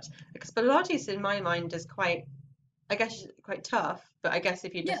on that? Because Pilates in my mind is quite, I guess, quite tough, but I guess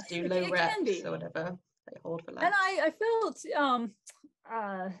if you just Yes, do low it can reps or be. whatever, like hold for And less. I felt,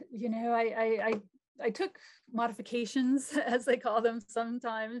 you know, I took modifications, as they call them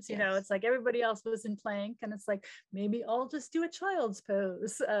sometimes. You know, Yes. it's like everybody else was in plank, and it's like, maybe I'll just do a child's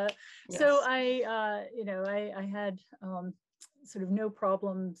pose. So Yes. you know, I had sort of no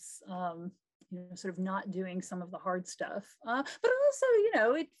problems, you know, sort of not doing some of the hard stuff. But also, you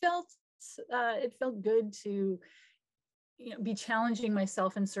know, it felt good to, you know, be challenging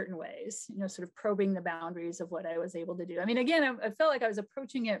myself in certain ways, you know, sort of probing the boundaries of what I was able to do. I mean, again, I felt like I was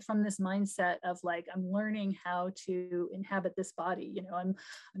approaching it from this mindset of like, I'm learning how to inhabit this body. You know, I'm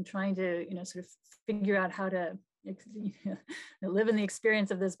trying to, you know, sort of figure out how to live in the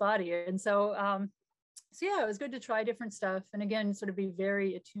experience of this body. And so, so yeah, it was good to try different stuff. And again, sort of be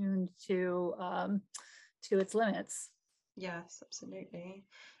very attuned to its limits. Yes, absolutely.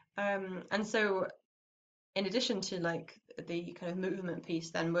 And so in addition to like the kind of movement piece,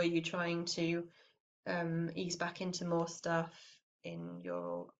 then were you trying to ease back into more stuff in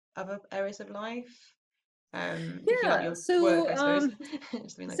your other areas of life? Thinking about Yeah. your work, I suppose,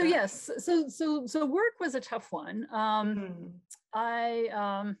 something like So that. yes, so work was a tough one. Hmm.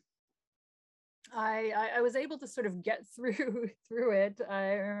 I I was able to sort of get through it.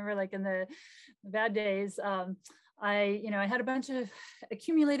 I remember, like, in the bad days, I had a bunch of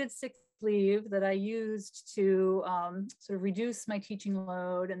accumulated sick leave that I used to sort of reduce my teaching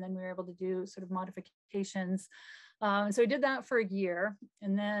load, and then we were able to do sort of modifications. So I did that for a year,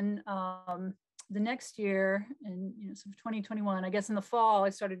 and then the next year, in sort of 2021, I guess in the fall, I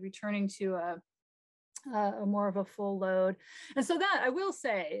started returning to a more of a full load. And so that, I will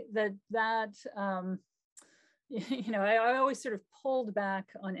say that I always sort of pulled back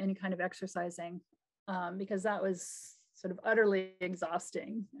on any kind of exercising because that was sort of utterly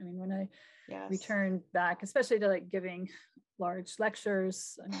exhausting. I mean, when I returned back, especially to like giving large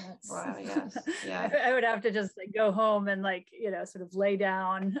lectures, I mean, that's, wow, yes, yeah. I would have to just like go home and like, sort of lay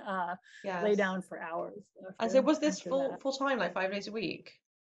down for hours. And so was this full time, like 5 days a week?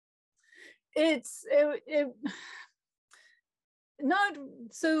 It not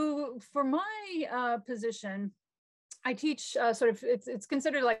so. For my position, I teach sort of, it's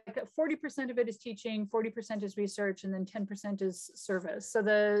considered like 40% of it is teaching, 40% is research, and then 10% is service. So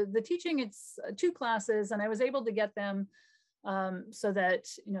the teaching, it's 2 classes, and I was able to get them so that,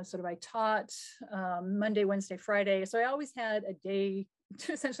 sort of I taught Monday, Wednesday, Friday. So I always had a day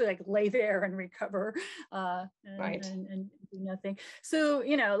to essentially like lay there and recover and do nothing. So,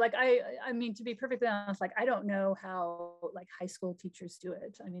 like I mean, to be perfectly honest, like I don't know how like high school teachers do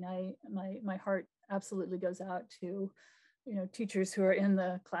it. I mean, my heart absolutely goes out to, teachers who are in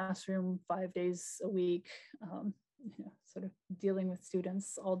the classroom 5 days a week, sort of dealing with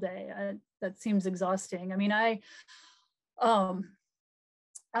students all day. That seems exhausting. I mean, I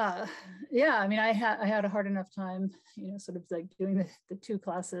mean, I had a hard enough time, sort of like doing the 2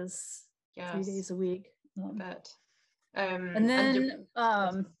 classes 3 days a week. I bet. And then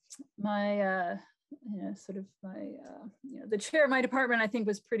my, sort of my, the chair of my department, I think,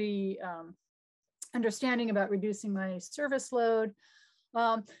 was pretty understanding about reducing my service load.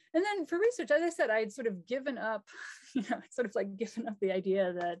 And then for research, as I said, I had sort of given up, sort of like given up the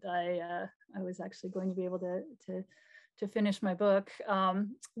idea that I was actually going to be able to finish my book.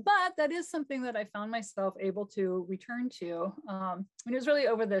 But that is something that I found myself able to return to. And it was really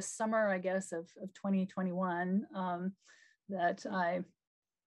over the summer, I guess, of 2021 that I,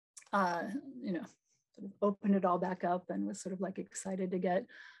 sort of opened it all back up and was sort of like excited to get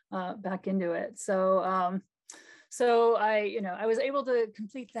back into it. So I was able to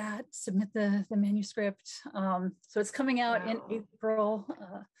complete that, submit the manuscript. So it's coming out in April.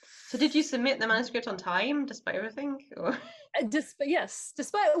 So did you submit the manuscript on time, despite everything? Or? Despite,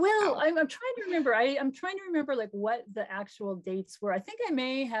 well, I'm trying to remember. I'm trying to remember like what the actual dates were. I think I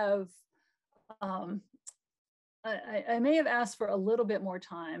may have, I may have asked for a little bit more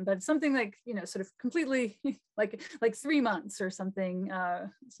time, but something like, sort of completely like 3 months or something,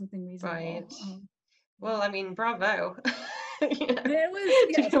 something reasonable. Right. Well, I mean, bravo. It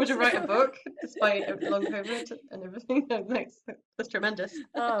was, to be able to write a book despite long COVID and everything. That's tremendous.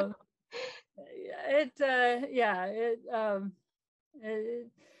 That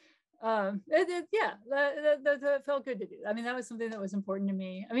felt good to do. I mean, that was something that was important to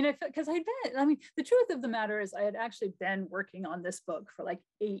me. I mean, because the truth of the matter is I had actually been working on this book for like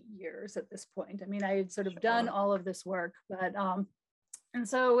 8 years at this point. I mean, I had sort of done all of this work, but and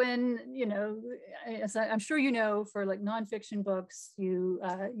so when, as I'm sure for like nonfiction books, you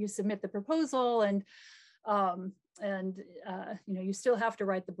submit the proposal and you still have to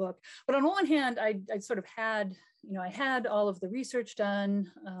write the book. But on one hand, I sort of had, I had all of the research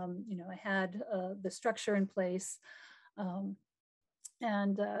done, I had the structure in place.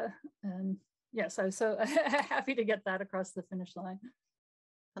 And yes, I was so happy to get that across the finish line.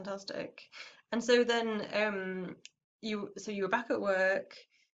 Fantastic. And so then you were back at work,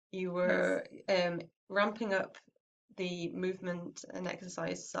 you were ramping up the movement and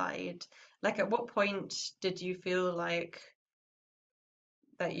exercise side. Like, at what point did you feel like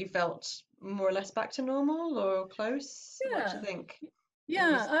that you felt more or less back to normal or close? What do you think?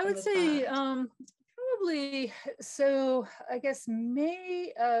 Yeah, I would say probably, so I guess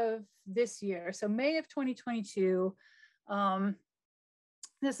May of this year, so May of 2022,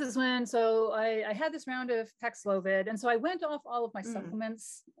 this is when, so I had this round of Paxlovid, and so I went off all of my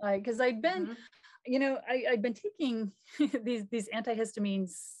supplements because I'd been, I'd been taking these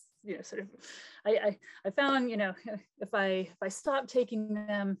antihistamines, sort of, I found, if I stopped taking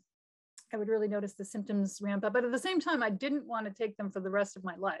them, I would really notice the symptoms ramp up. But at the same time, I didn't want to take them for the rest of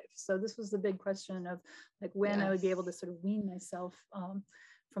my life. So this was the big question of like when I would be able to sort of wean myself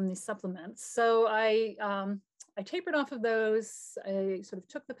from these supplements. So I tapered off of those. I sort of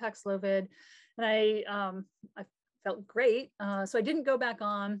took the Paxlovid, and I felt great. So I didn't go back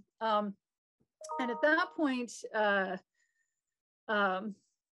on. And at that point, I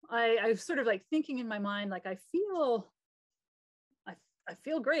was sort of like thinking in my mind, like, I feel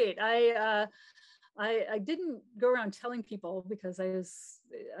great. I didn't go around telling people because I was,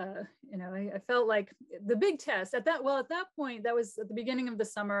 I felt like the big test at that point, that was at the beginning of the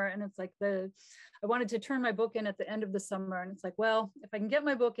summer. And it's like I wanted to turn my book in at the end of the summer. And it's like, well, if I can get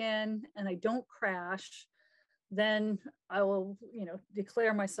my book in and I don't crash, then I will,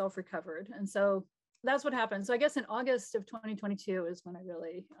 declare myself recovered. And so that's what happened. So I guess in August of 2022 is when I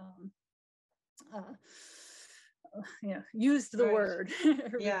really, used the word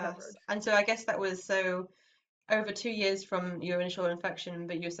recovered. And so I guess that was over 2 years from your initial infection,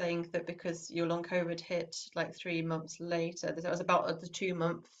 but you're saying that because your long COVID hit like 3 months later, that it was about the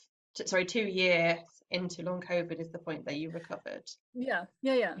 2 years into long COVID is the point that you recovered. Yeah.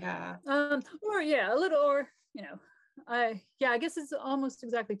 Yeah. Or a little, or I guess it's almost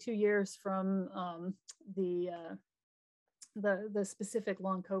exactly 2 years from the specific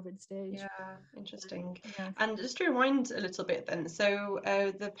long COVID stage. Yeah, interesting. Yeah. And just to rewind a little bit then, so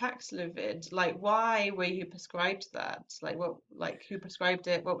the Paxlovid, like why were you prescribed that? Like who prescribed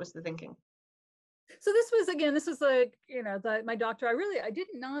it? What was the thinking? So this was like, my doctor, I did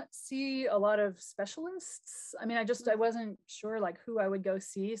not see a lot of specialists. I mean, I wasn't sure like who I would go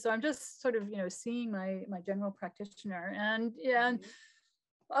see. So I'm just sort of, seeing my general practitioner, and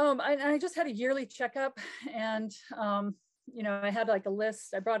I just had a yearly checkup, and I had like a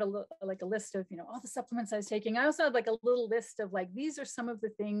list. I brought a list of, all the supplements I was taking. I also had like a little list of like, these are some of the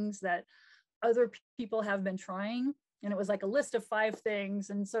things that other people have been trying. And it was like a list of 5 things.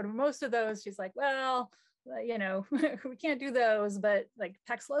 And sort of most of those, she's like, well, we can't do those, but like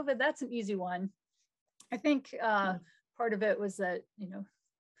Paxlovid, that's an easy one. I think part of it was that,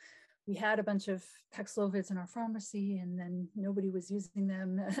 we had a bunch of Paxlovids in our pharmacy, and then nobody was using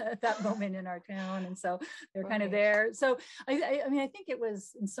them at that moment in our town. And so they're kind of there. So I mean, I think it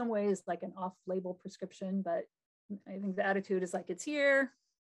was in some ways like an off-label prescription, but I think the attitude is like, it's here,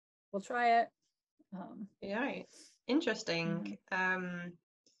 we'll try it. Right. Interesting. I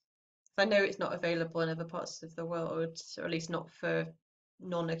know it's not available in other parts of the world, or at least not for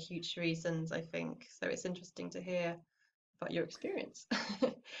non-acute reasons, I think. So it's interesting to hear about your experience.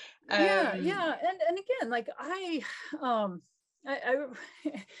 Yeah. And again, like I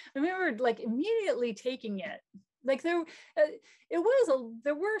remember like immediately taking it. Like there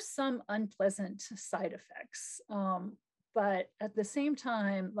were some unpleasant side effects. But at the same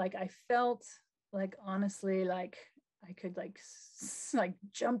time, like I felt like, honestly, like I could like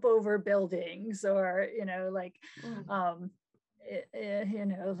jump over buildings, or like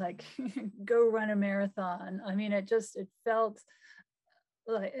like go run a marathon. I mean, it felt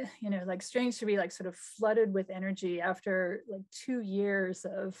like, like strange to be like sort of flooded with energy after like 2 years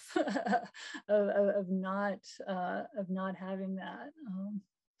of of not having that.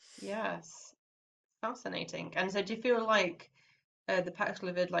 Yes, fascinating. And so do you feel like the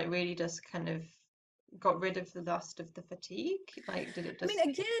Paxlovid like really just kind of got rid of the last of the fatigue? Like, did it just... I mean,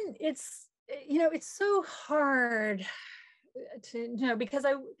 again, it's so hard to because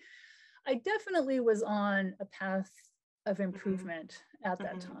I definitely was on a path of improvement at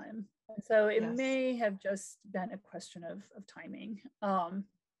that time. And so it may have just been a question of timing.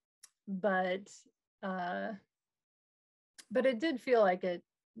 But it did feel like it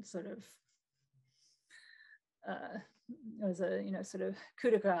sort of it was a sort of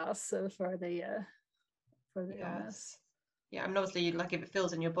coup de grace for the illness. Yeah, I mean, obviously, like if it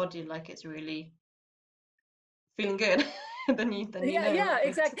feels in your body like it's really feeling good, then you know. Yeah,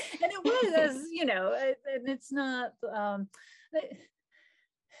 exactly. And it was, and it's not,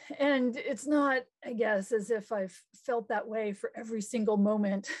 and it's not, I guess, as if I've felt that way for every single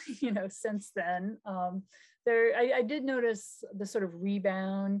moment, since then. I did notice the sort of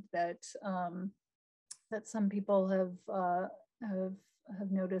rebound that some people have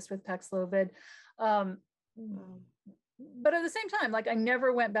noticed with Paxlovid. But at the same time, like I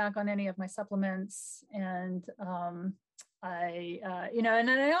never went back on any of my supplements, and and then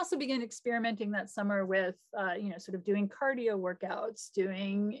I also began experimenting that summer with sort of doing cardio workouts,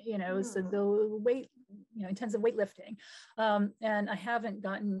 doing so the weight, intensive weightlifting, and I haven't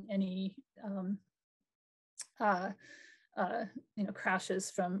gotten any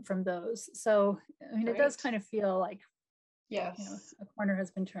crashes from those. So I mean, it does kind of feel like a corner has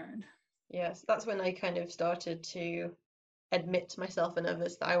been turned. Yes, that's when I kind of started to admit to myself and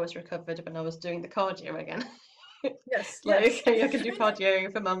others that I was recovered when I was doing the cardio again. Yes. I could do cardio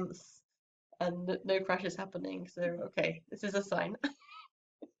for months and no crashes happening. So, okay, this is a sign.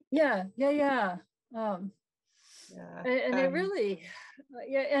 Yeah. And it really,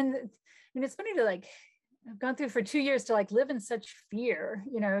 and mean, it's funny to like, I've gone through for 2 years to like live in such fear,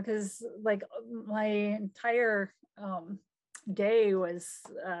 you know, because like my entire day was,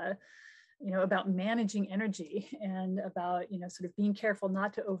 you know, about managing energy and about, you know, sort of being careful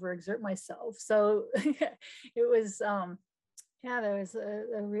not to overexert myself. So it was, yeah, there was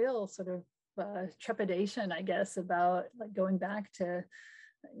a real sort of trepidation, I guess, about like going back to,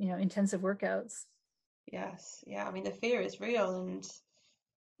 you know, intensive workouts. Yes, yeah. I mean, the fear is real, and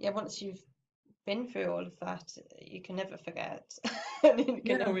yeah, once you've been through all of that, you can never forget. And you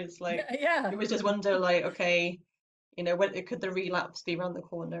can Yeah, always like, yeah, you always just wonder, like, okay, you know, when could the relapse be around the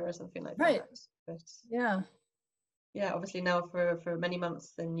corner or something like right. that? But Yeah. yeah, obviously now for many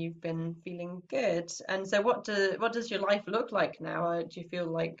months, then you've been feeling good. And so, what does your life look like now? Do you feel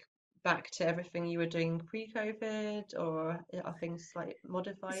like back to everything you were doing pre-COVID, or are things like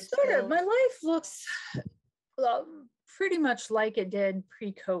modified Sort of. still? My life looks pretty much like it did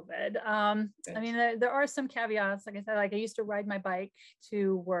pre-COVID. I Good. mean, there are some caveats. Like I said, like I used to ride my bike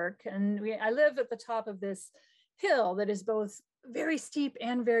to work, and I live at the top of this hill that is both very steep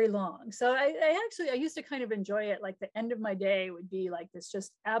and very long. So I used to kind of enjoy it. Like the end of my day would be like this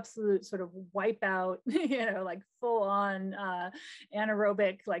just absolute sort of wipeout, you know, like full on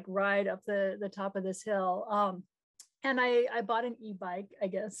anaerobic like ride up the top of this hill. And I bought an e-bike, I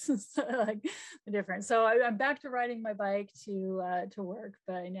guess, so, like the difference. So I'm back to riding my bike to work,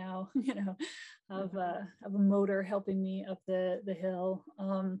 but I now, you know, have a motor helping me up the hill.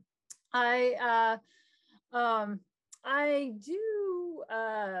 I I do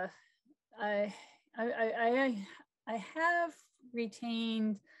I I have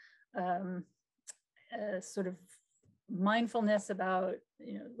retained sort of mindfulness about,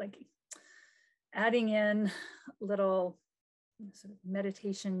 you know, like adding in little sort of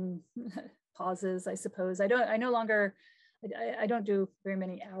meditation pauses, I suppose. I no longer, I don't do very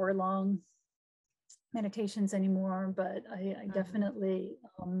many hour-long meditations anymore, but I definitely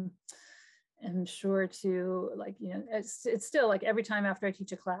am sure to like, you know, it's still like every time after I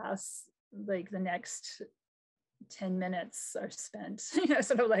teach a class, like the next 10 minutes are spent, you know,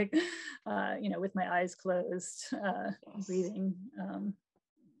 sort of like, you know, with my eyes closed, Yes. breathing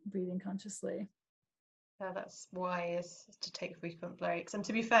consciously. Yeah, that's wise to take frequent breaks. And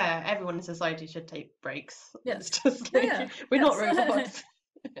to be fair, everyone in society should take breaks. It's Yes. just Yeah, like yeah. we're not Yes. robots,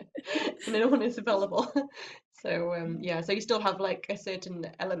 and no one is available. So yeah, so you still have like a certain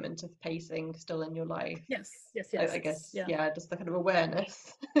element of pacing still in your life. Yes, yes, I yes. guess, Yeah. yeah, just the kind of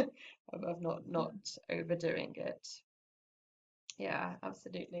awareness of not overdoing it. Yeah,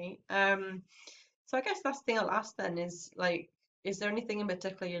 absolutely. So I guess that's the thing I'll ask then is like, is there anything in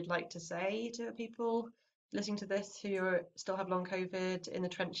particular you'd like to say to people listening to this who still have long COVID in the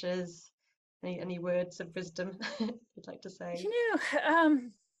trenches? Any words of wisdom you'd like to say? You know,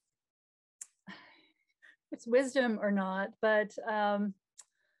 it's wisdom or not, but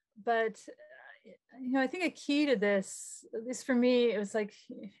you know, I think a key to this, at least for me, it was like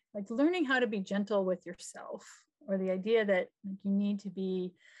learning how to be gentle with yourself, or the idea that like you need to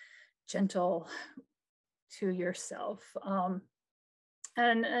be gentle to yourself.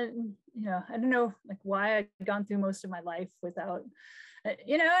 And you know, I don't know like why I'd gone through most of my life without,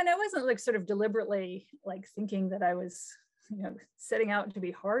 you know, and I wasn't like sort of deliberately like thinking that I was, you know, setting out to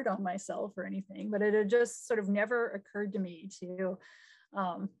be hard on myself or anything, but it had just sort of never occurred to me to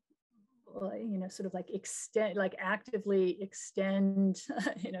um, you know, sort of like extend, like actively extend,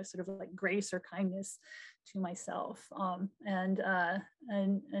 you know, sort of like grace or kindness to myself. And I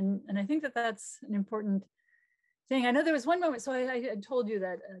think that that's an important thing. I know there was one moment, so I had told you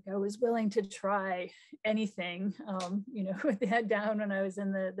that I was willing to try anything, you know, with the head down when I was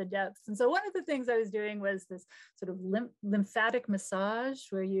in the depths. And so one of the things I was doing was this sort of lymphatic massage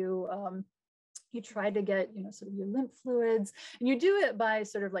where you try to get, you know, sort of your lymph fluids, and you do it by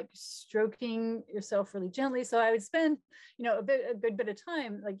sort of like stroking yourself really gently. So I would spend, you know, a good bit of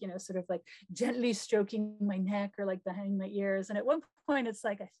time, like, you know, sort of like gently stroking my neck or like behind my ears. And at one point it's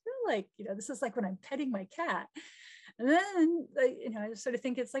like, I feel like, you know, this is like when I'm petting my cat. And then, you know, I sort of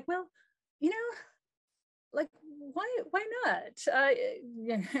think it's like, well, you know, like why not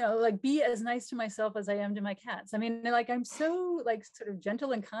you know, like be as nice to myself as I am to my cats. I mean, like I'm so like sort of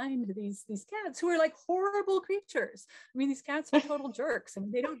gentle and kind to these cats who are like horrible creatures. I mean, these cats are total jerks. I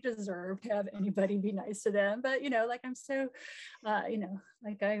mean, they don't deserve to have anybody be nice to them, but you know, like I'm so you know,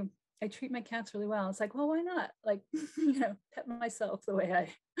 like I treat my cats really well. It's like, well, why not, like you know, pet myself the way I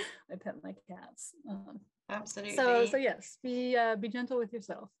pet my cats. So Absolutely. yes, be gentle with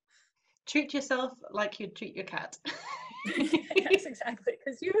yourself. Treat yourself like you'd treat your cat. Yes, exactly.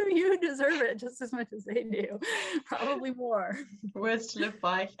 Because you deserve it just as much as they do, probably more. Words to live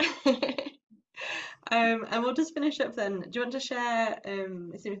by. And we'll just finish up then. Do you want to share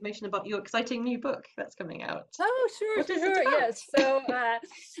some information about your exciting new book that's coming out? Oh, sure, What is it sure. about? Yes. So, yeah,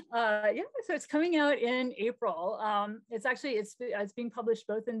 so it's coming out in April. It's being published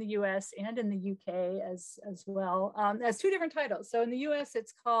both in the US and in the UK as well, as two different titles. So in the US,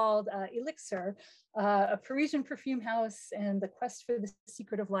 it's called Elixir, a Parisian perfume house and the quest for the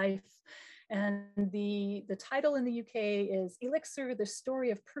secret of life. And the title in the UK is Elixir, the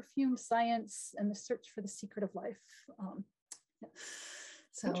story of perfume science and the search for the secret of life. Yeah.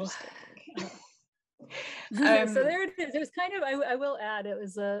 So, Interesting. so there it is. It was kind of, I will add, it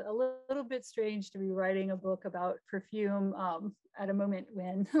was a little bit strange to be writing a book about perfume at a moment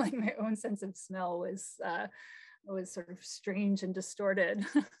when like my own sense of smell was sort of strange and distorted.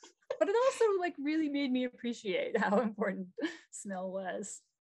 But it also like really made me appreciate how important smell was.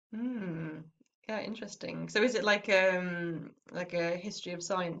 Yeah, interesting. So is it like a history of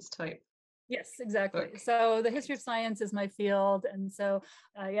science type? Yes, exactly. Book. So the history of science is my field, and so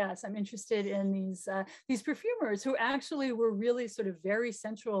yes, I'm interested in these perfumers who actually were really sort of very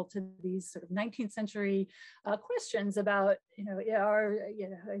central to these sort of 19th century questions about is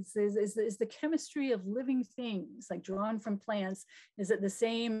the chemistry of living things like drawn from plants, is it the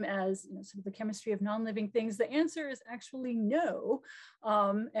same as sort of the chemistry of non-living things? The answer is actually no,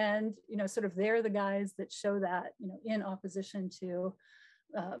 and sort of they're the guys that show that in opposition to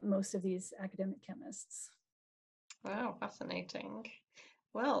most of these academic chemists. Wow, fascinating.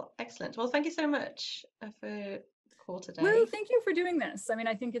 Well, excellent. Well, thank you so much for the call today. Well, thank you for doing this. I mean,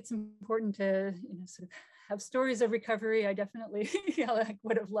 I think it's important to sort of have stories of recovery. I definitely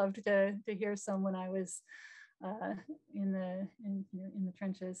would have loved to hear some when I was in the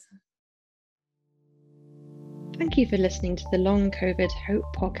trenches. Thank you for listening to the Long COVID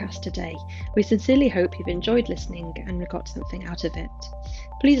Hope podcast today. We sincerely hope you've enjoyed listening and got something out of it.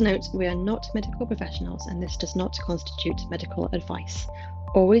 Please note, we are not medical professionals and this does not constitute medical advice.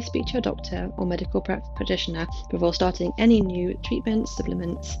 Always speak to your doctor or medical practitioner before starting any new treatments,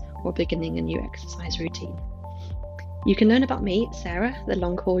 supplements, or beginning a new exercise routine. You can learn about me, Sarah, the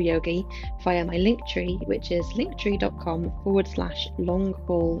Long Haul Yogi, via my Linktree, which is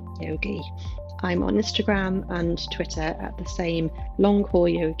linktree.com/longhaulyogi. I'm on Instagram and Twitter at the same Long Haul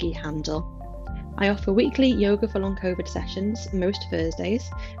Yogi handle. I offer weekly Yoga for Long COVID sessions most Thursdays,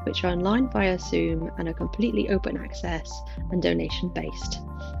 which are online via Zoom and are completely open access and donation based.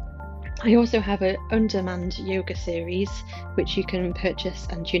 I also have an on-demand yoga series, which you can purchase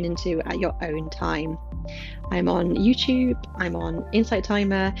and tune into at your own time. I'm on YouTube, I'm on Insight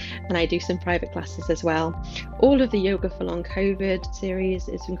Timer, and I do some private classes as well. All of the Yoga for Long COVID series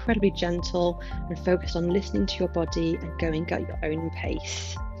is incredibly gentle and focused on listening to your body and going at your own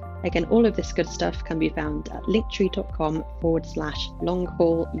pace. Again, all of this good stuff can be found at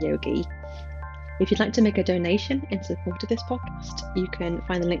linktree.com/longhaulyogi. If you'd like to make a donation in support of this podcast, you can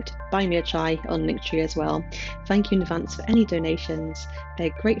find the link to Buy Me a Chai on Linktree as well. Thank you in advance for any donations.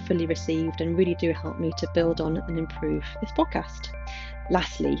 They're gratefully received and really do help me to build on and improve this podcast.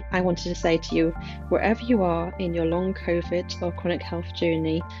 Lastly, I wanted to say to you, wherever you are in your long COVID or chronic health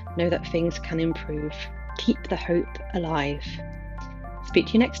journey, know that things can improve. Keep the hope alive. Speak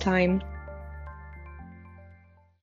to you next time.